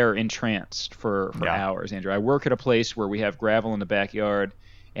they're entranced for hours, Andrew. I work at a place where we have gravel in the backyard,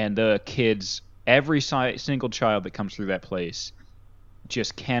 and the kids, every single child that comes through that place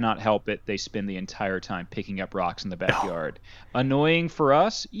just cannot help it. They spend the entire time picking up rocks in the backyard. Annoying for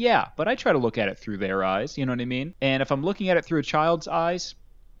us? Yeah, but I try to look at it through their eyes, you know what I mean? And if I'm looking at it through a child's eyes,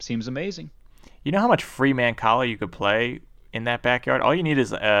 seems amazing. You know how much free Mancala you could play in that backyard? All you need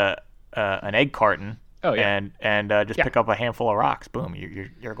is an egg carton and just pick up a handful of rocks. Boom,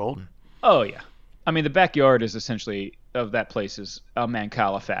 you're golden. Oh, yeah. I mean, the backyard is essentially, of that place, is a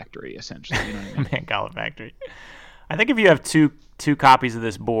Mancala factory, essentially. You know what I mean? Mancala factory. I think if you have two copies of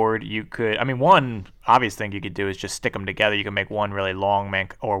this board, you could. I mean, one obvious thing you could do is just stick them together. You can make one really long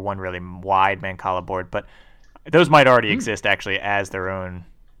or one really wide Mancala board, but those might already exist actually as their own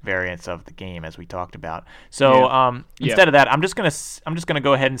variants of the game, as we talked about. So instead of that, I'm just gonna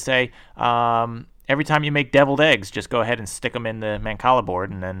go ahead and say every time you make deviled eggs, just go ahead and stick them in the Mancala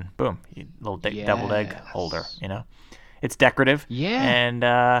board, and then boom, little deviled egg holder. It's decorative. Yeah. And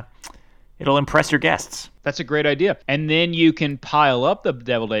it'll impress your guests. That's a great idea. And then you can pile up the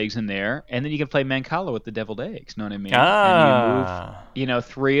deviled eggs in there, and then you can play Mancala with the deviled eggs. Know what I mean? And you move,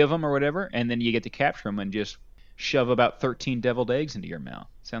 3 of them or whatever, and then you get to capture them and just shove about 13 deviled eggs into your mouth.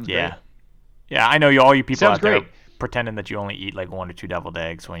 Sounds great. Yeah, I know all you people Sounds out there great. pretending that you only eat like 1 or 2 deviled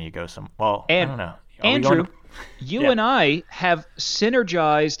eggs when you go I don't know. Andrew, you and I have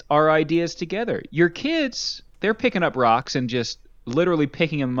synergized our ideas together. Your kids, they're picking up rocks and just literally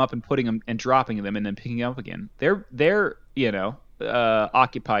picking them up and putting them and dropping them and then picking them up again. They're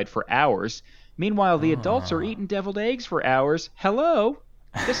occupied for hours. Meanwhile, the adults are eating deviled eggs for hours. Hello,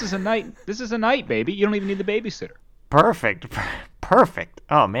 this is a night, baby. You don't even need the babysitter. Perfect.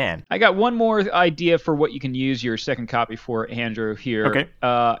 Oh man. I got one more idea for what you can use your second copy for, Andrew. Here. Okay.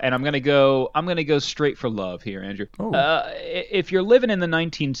 And I'm gonna go straight for love here, Andrew. If you're living in the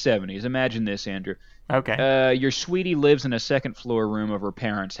 1970s, imagine this, Andrew. Okay. Your sweetie lives in a second floor room of her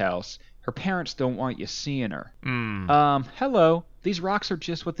parents' house. Her parents don't want you seeing her. Hello. These rocks are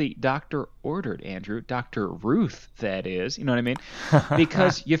just what the doctor ordered, Andrew. Dr. Ruth, that is. You know what I mean?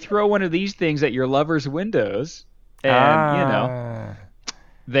 Because you throw one of these things at your lover's windows, and,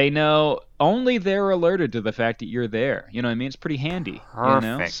 they know only they're alerted to the fact that you're there. You know what I mean? It's pretty handy.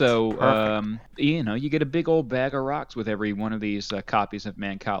 Perfect. So, you get a big old bag of rocks with every one of these copies of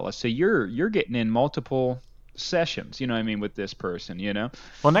Mancala. So you're getting in multiple sessions, you know what I mean, with this person,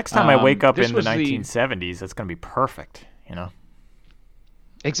 Well, next time I wake up this in the 1970s, that's going to be perfect,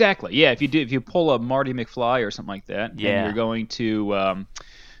 Exactly. Yeah, if you pull a Marty McFly or something like that, and you're going to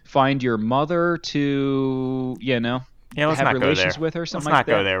find your mother to, let's have not relations go there. with her, something let's like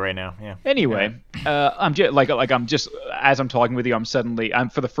that. not go there right now. Yeah. Anyway, I'm just as I'm talking with you, I'm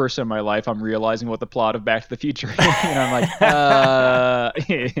for the first time in my life, I'm realizing what the plot of Back to the Future is. I'm like,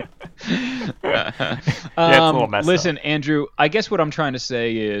 it's a little messed listen, up. Andrew, I guess what I'm trying to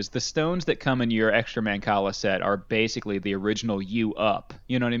say is the stones that come in your extra Mancala set are basically the original You Up.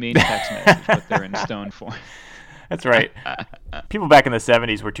 You know what I mean? Text message, but they're in stone form. That's right. People back in the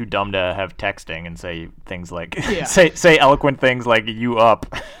 70s were too dumb to have texting and say things like say eloquent things like "you up."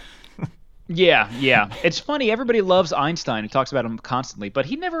 Yeah. It's funny. Everybody loves Einstein and talks about him constantly, but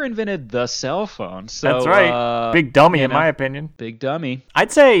he never invented the cell phone. So that's right. Big dummy, in my opinion. Big dummy.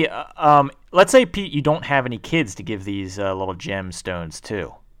 I'd say, let's say, Pete, you don't have any kids to give these little gemstones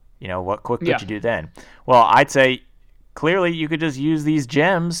to. What could you do then? Well, I'd say, clearly, you could just use these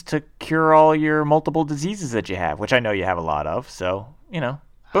gems to cure all your multiple diseases that you have, which I know you have a lot of. So, boom.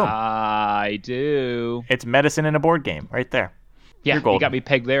 I do. It's medicine in a board game right there. Yeah, You're golden. you got me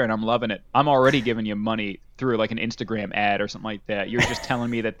pegged there, and I'm loving it. I'm already giving you money through like an Instagram ad or something like that. You're just telling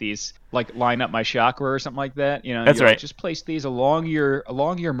me that these like line up my chakra or something like that. You know, That's you're right. Like, just place these along your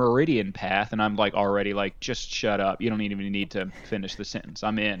meridian path, and I'm like already like, just shut up. You don't even need to finish the sentence.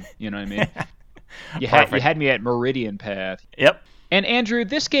 I'm in. You know what I mean? You had me at meridian path. Yep. And Andrew,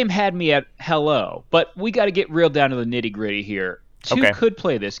 this game had me at hello, but we got to get real down to the nitty gritty here. Two Okay. could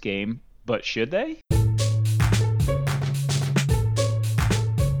play this game, but should they?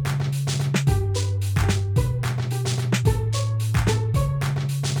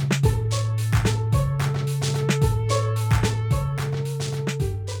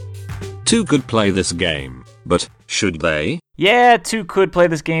 Two could play this game, but should they? Yeah, two could play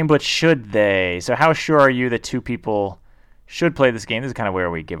this game, but should they? So how sure are you that two people should play this game? This is kind of where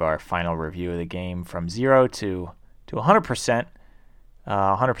we give our final review of the game from 0 to 100%.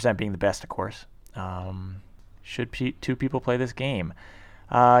 100% being the best, of course. Should two people play this game?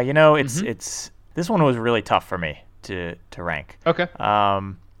 It's this one was really tough for me to rank. Okay.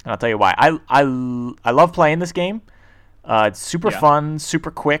 And I'll tell you why. I love playing this game. It's super fun, super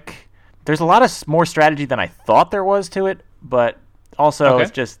quick. There's a lot of more strategy than I thought there was to it, but also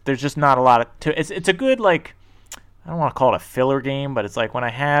there's just not a lot to it. It's a good, like, I don't want to call it a filler game, but it's like when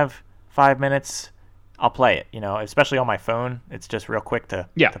I have 5 minutes, I'll play it, especially on my phone. It's just real quick to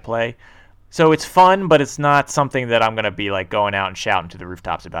play. So it's fun, but it's not something that I'm going to be like going out and shouting to the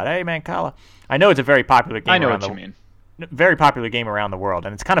rooftops about. Hey, Mancala. I know it's a very popular game. I know what you mean. Very popular game around the world,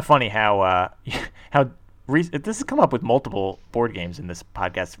 and it's kind of funny how this has come up with multiple board games in this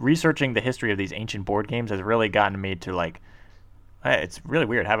podcast. Researching the history of these ancient board games has really gotten me to like, it's really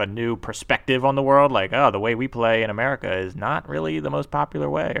weird, have a new perspective on the world. Like, the way we play in America is not really the most popular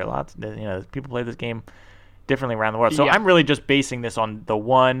way, or people play this game differently around the world. So I'm really just basing this on the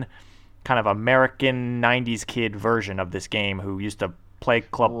one kind of American 90s kid version of this game who used to play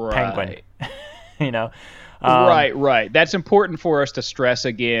Club Penguin, Right. That's important for us to stress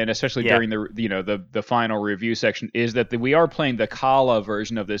again, especially during the final review section, is that we are playing the Kala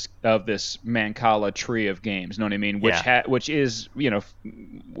version of this Mancala tree of games. Know what I mean? Which is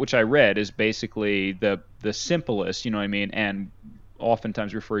which I read is basically the simplest. You know what I mean? And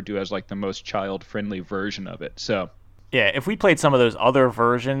oftentimes referred to as like the most child friendly version of it. So yeah, if we played some of those other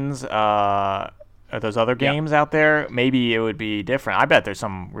versions, those other games out there, maybe it would be different. I bet there's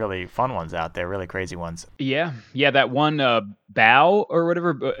some really fun ones out there, really crazy ones. Yeah, that one Bao or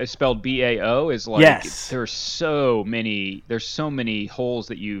whatever, spelled B-A-O, is like there's so many holes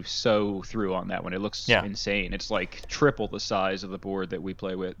that you sew through on that one. It looks insane. It's like triple the size of the board that we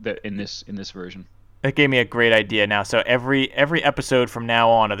play with in this version. That gave me a great idea now. So every episode from now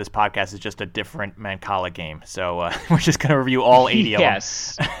on of this podcast is just a different Mancala game. So we're just going to review all 80 of them.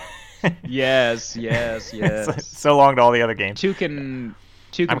 Yes. So long to all the other games. Two can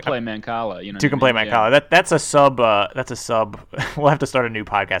play Mancala. Two can play Mancala. Yeah. That's a sub. We'll have to start a new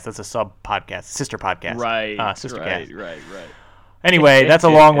podcast. That's a sub podcast, sister podcast. Right. Sistercast. Right. Anyway, that's a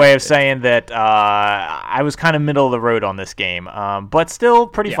long way of saying that I was kind of middle of the road on this game, but still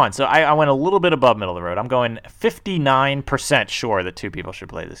pretty fun. So I went a little bit above middle of the road. I'm going 59% sure that two people should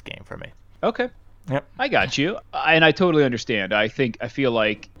play this game for me. Okay. Yep. I got you. And I totally understand. I feel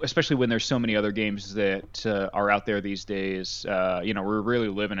like, especially when there's so many other games that are out there these days, we're really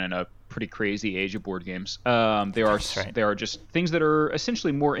living in a pretty crazy age of board games. There are just things that are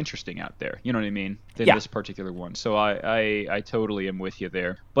essentially more interesting out there. You know what I mean? Than this particular one. So I totally am with you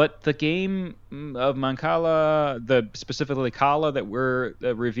there. But the game of Mancala, specifically Kala that we're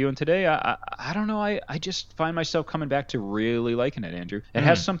reviewing today, I don't know. I just find myself coming back to really liking it, Andrew. It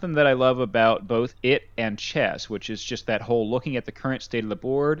has something that I love about both it and chess, which is just that whole looking at the current state of the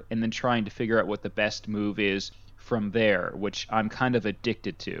board and then trying to figure out what the best move is from there, which I'm kind of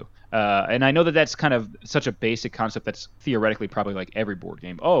addicted to. And I know that that's kind of such a basic concept that's theoretically probably like every board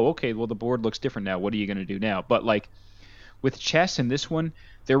game. Oh, okay, well, the board looks different now. What are you going to do now? But like with chess and this one,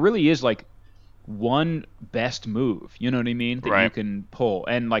 there really is like one best move, you know what I mean, that you can pull.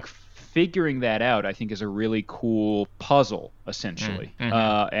 And like figuring that out, I think, is a really cool puzzle, essentially.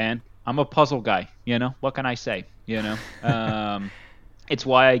 And I'm a puzzle guy, what can I say, It's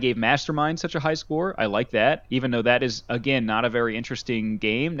why I gave Mastermind such a high score. I like that, even though that is, again, not a very interesting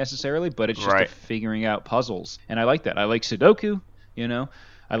game necessarily, but it's just figuring out puzzles. And I like that. I like Sudoku,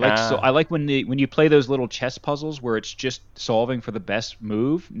 I like when you play those little chess puzzles where it's just solving for the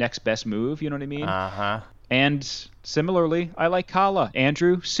next best move, you know what I mean? And similarly, I like Kala.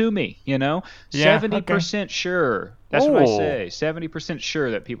 Andrew, sue me, 70% sure. That's what I say. 70%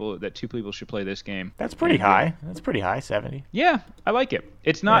 sure that two people should play this game. That's pretty high. That's pretty high, 70. Yeah, I like it.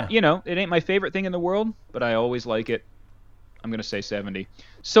 It's not, it ain't my favorite thing in the world, but I always like it. I'm going to say 70.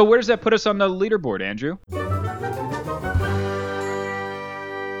 So where does that put us on the leaderboard, Andrew?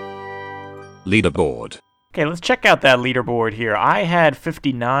 Leaderboard. Okay, let's check out that leaderboard here. I had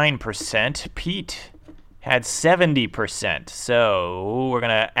 59%. Pete had 70%. So we're going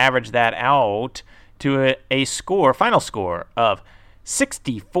to average that out to a final score of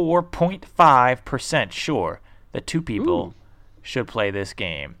 64.5% sure that two people should play this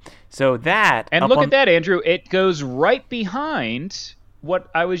game. So that... And look at that, Andrew. It goes right behind what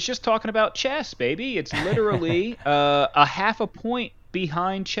I was just talking about, chess, baby. It's literally a half a point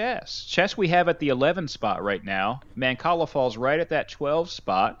behind chess. Chess we have at the 11 spot right now. Mancala falls right at that 12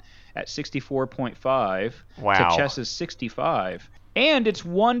 spot at 64.5. Wow. To chess's 65. And it's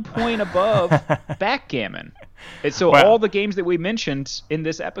 1 point above backgammon. So all the games that we mentioned in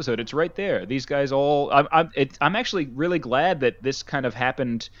this episode, it's right there. These guys all... I'm actually really glad that this kind of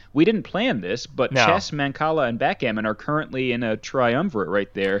happened. We didn't plan this, but chess, Mancala, and backgammon are currently in a triumvirate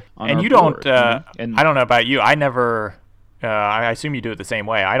right there on and our you board. don't... And I don't know about you. I never... I assume you do it the same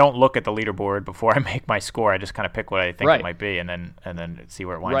way. I don't look at the leaderboard before I make my score. I just kind of pick what I think it might be, and then see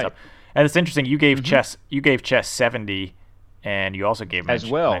where it winds up. And it's interesting. You gave chess 70, and you also gave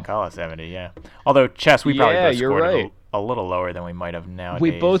Mancala 70. Yeah. Although chess, we probably both scored a little lower than we might have nowadays.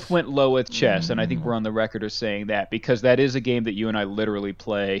 We both went low with chess, and I think we're on the record of saying that because that is a game that you and I literally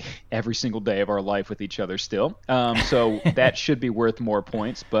play every single day of our life with each other still. So that should be worth more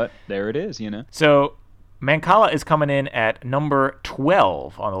points, but there it is, So Mancala is coming in at number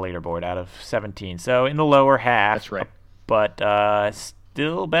 12 on the leaderboard out of 17. So in the lower half. That's right. But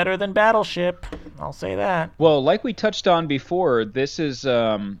still better than Battleship. I'll say that. Well, like we touched on before, this is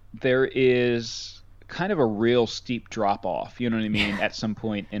there is kind of a real steep drop off. You know what I mean? At some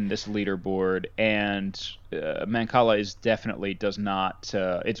point in this leaderboard, and Mancala does not.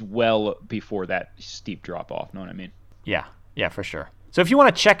 It's well before that steep drop off. Know what I mean? Yeah, for sure. So if you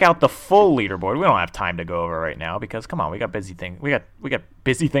want to check out the full leaderboard, we don't have time to go over right now because come on, we got busy things. We got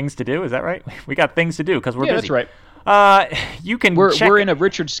busy things to do. Is that right? We got things to do because we're busy. Yeah, that's right. You can. We're in a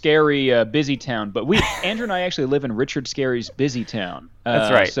Richard Scarry busy town, but Andrew and I actually live in Richard Scarry's busy town. That's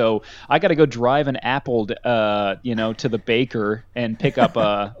right. So I got to go drive an apple, to the baker and pick up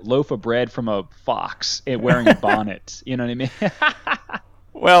a loaf of bread from a fox wearing a bonnet. You know what I mean?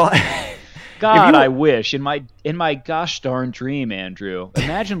 Well. God, I wish in my gosh darn dream, Andrew.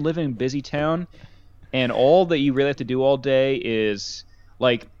 Imagine living in busy town, and all that you really have to do all day is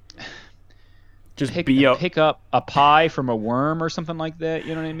like just pick up a pie from a worm or something like that.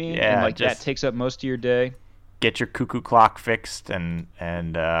 You know what I mean? Yeah, and that takes up most of your day. Get your cuckoo clock fixed and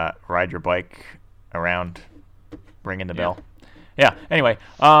ride your bike around, ringing the bell. Yeah. Anyway,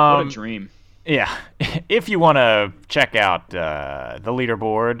 what a dream. Yeah. If you want to check out the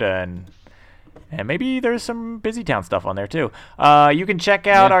leaderboard and maybe there's some Busy Town stuff on there, too. You can check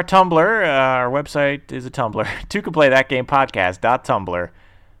out our Tumblr. Our website is a Tumblr,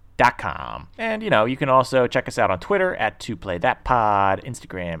 twocantplaythatgamepodcast.tumblr.com. And, you can also check us out on Twitter at twoplaythatpod,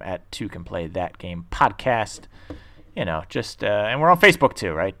 Instagram at twocantplaythatgamepodcast. And we're on Facebook,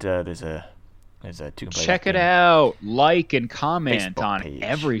 too, right? There's a check it out. Like and comment on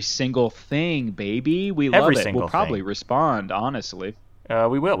every single thing, baby. We love it. We'll probably respond, honestly.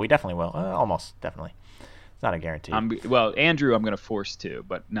 We will. We definitely will. Almost definitely. It's not a guarantee. Andrew, I'm going to force to,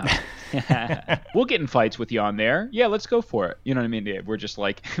 but no. We'll get in fights with you on there. Yeah, let's go for it. You know what I mean? Yeah, we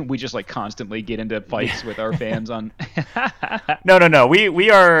just constantly get into fights with our fans on. No. We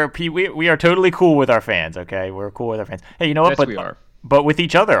are totally cool with our fans. Okay, we're cool with our fans. Hey, you know what? Yes, we are. But with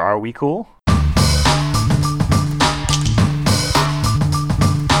each other, are we cool?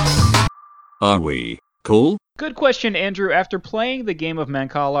 Are we cool? Good question, Andrew. After playing the game of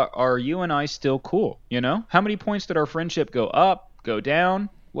Mancala, are you and I still cool? How many points did our friendship go up, go down?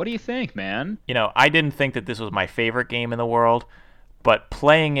 What do you think, man? I didn't think that this was my favorite game in the world, but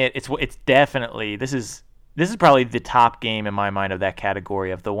playing it, it's definitely this is probably the top game in my mind of that category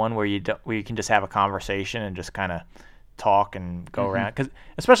of the one where you can just have a conversation and just kind of talk and go around,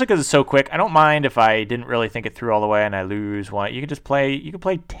 especially because it's so quick. I don't mind if I didn't really think it through all the way and I lose one. You could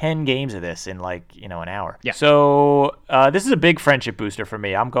play 10 games of this in an hour. Yeah. So this is a big friendship booster for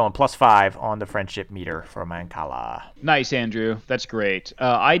me. I'm going +5 on the friendship meter for Mancala. Nice, Andrew. That's great.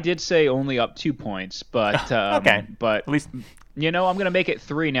 I did say only up 2 points, but okay. But at least I'm going to make it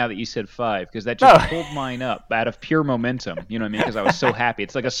 3 now that you said 5 because that just pulled mine up out of pure momentum. You know what I mean? Because I was so happy.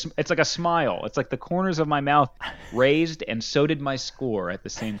 It's like a smile. It's like the corners of my mouth raised, and so did my score at the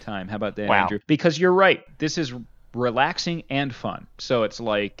same time. How about that, Andrew? Because you're right. This is relaxing and fun. So it's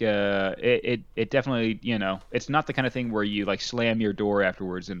like it definitely, it's not the kind of thing where you like slam your door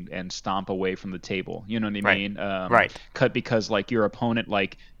afterwards and stomp away from the table. You know what I mean? Right. Because like your opponent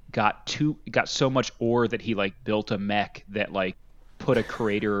like got so much ore that he like built a mech that like put a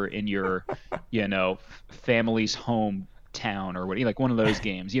crater in your family's hometown or what, like one of those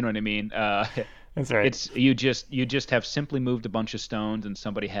games. You know what I mean? That's right. It's you just have simply moved a bunch of stones and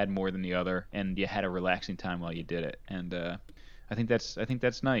somebody had more than the other and you had a relaxing time while you did it. And I think that's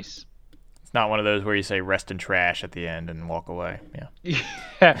nice. It's not one of those where you say rest in trash at the end and walk away.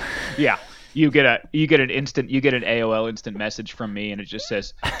 Yeah. Yeah. You get an AOL instant message from me and it just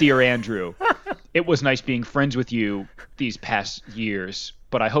says, "Dear Andrew, it was nice being friends with you these past years,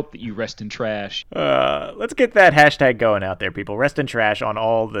 but I hope that you rest in trash." Let's get that hashtag going out there, people. Rest in trash on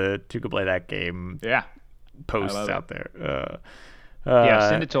all the Two Could Play That Game posts out there.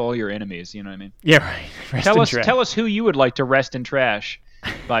 Send it to all your enemies. You know what I mean? Yeah, right. Tell us who you would like to rest in trash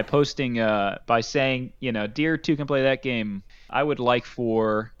by posting, by saying, "Dear Two Can Play That Game, I would like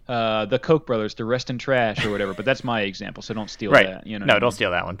for the Koch brothers to rest in trash," or whatever. But that's my example, so don't steal that. No, don't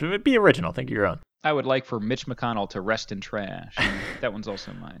steal that one. Be original. Think of your own. I would like for Mitch McConnell to rest in trash. That one's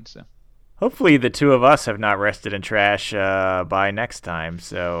also mine. So hopefully the two of us have not rested in trash by next time,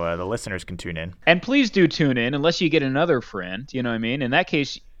 so the listeners can tune in. And please do tune in, unless you get another friend. You know what I mean? In that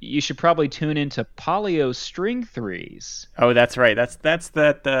case, you should probably tune into Polio String Threes. Oh, that's right. That's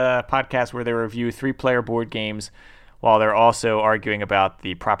that podcast where they review 3-player board games while they're also arguing about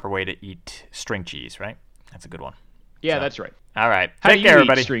the proper way to eat string cheese, right? That's a good one. Yeah, that's right. All right. How Take do you care,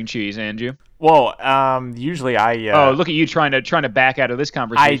 everybody. eat string cheese, Andrew? Well, usually I... oh, look at you trying to back out of this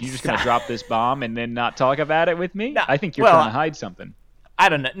conversation. You're just going to drop this bomb and then not talk about it with me? No, I think you're trying to hide something. I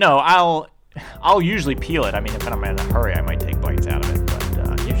don't know. No, I'll usually peel it. I mean, if I'm in a hurry, I might take bites out of it,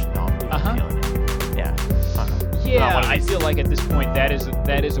 but usually I'm peeling it. Yeah. Yeah, I feel like at this point that is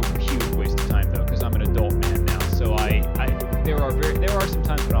a huge waste of time, though, because I'm an adult man now. So there are some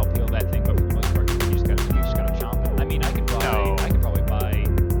times when I'll peel that thing, but for the most part, you just gotta chomp it. I mean, I could probably buy.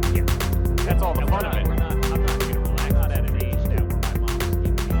 Yeah, that's all the fun of it. I'm not gonna relax. I'm not at an age now where my mom is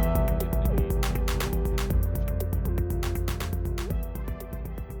giving me.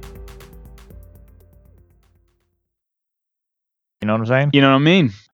 You know what I'm saying? You know what I mean?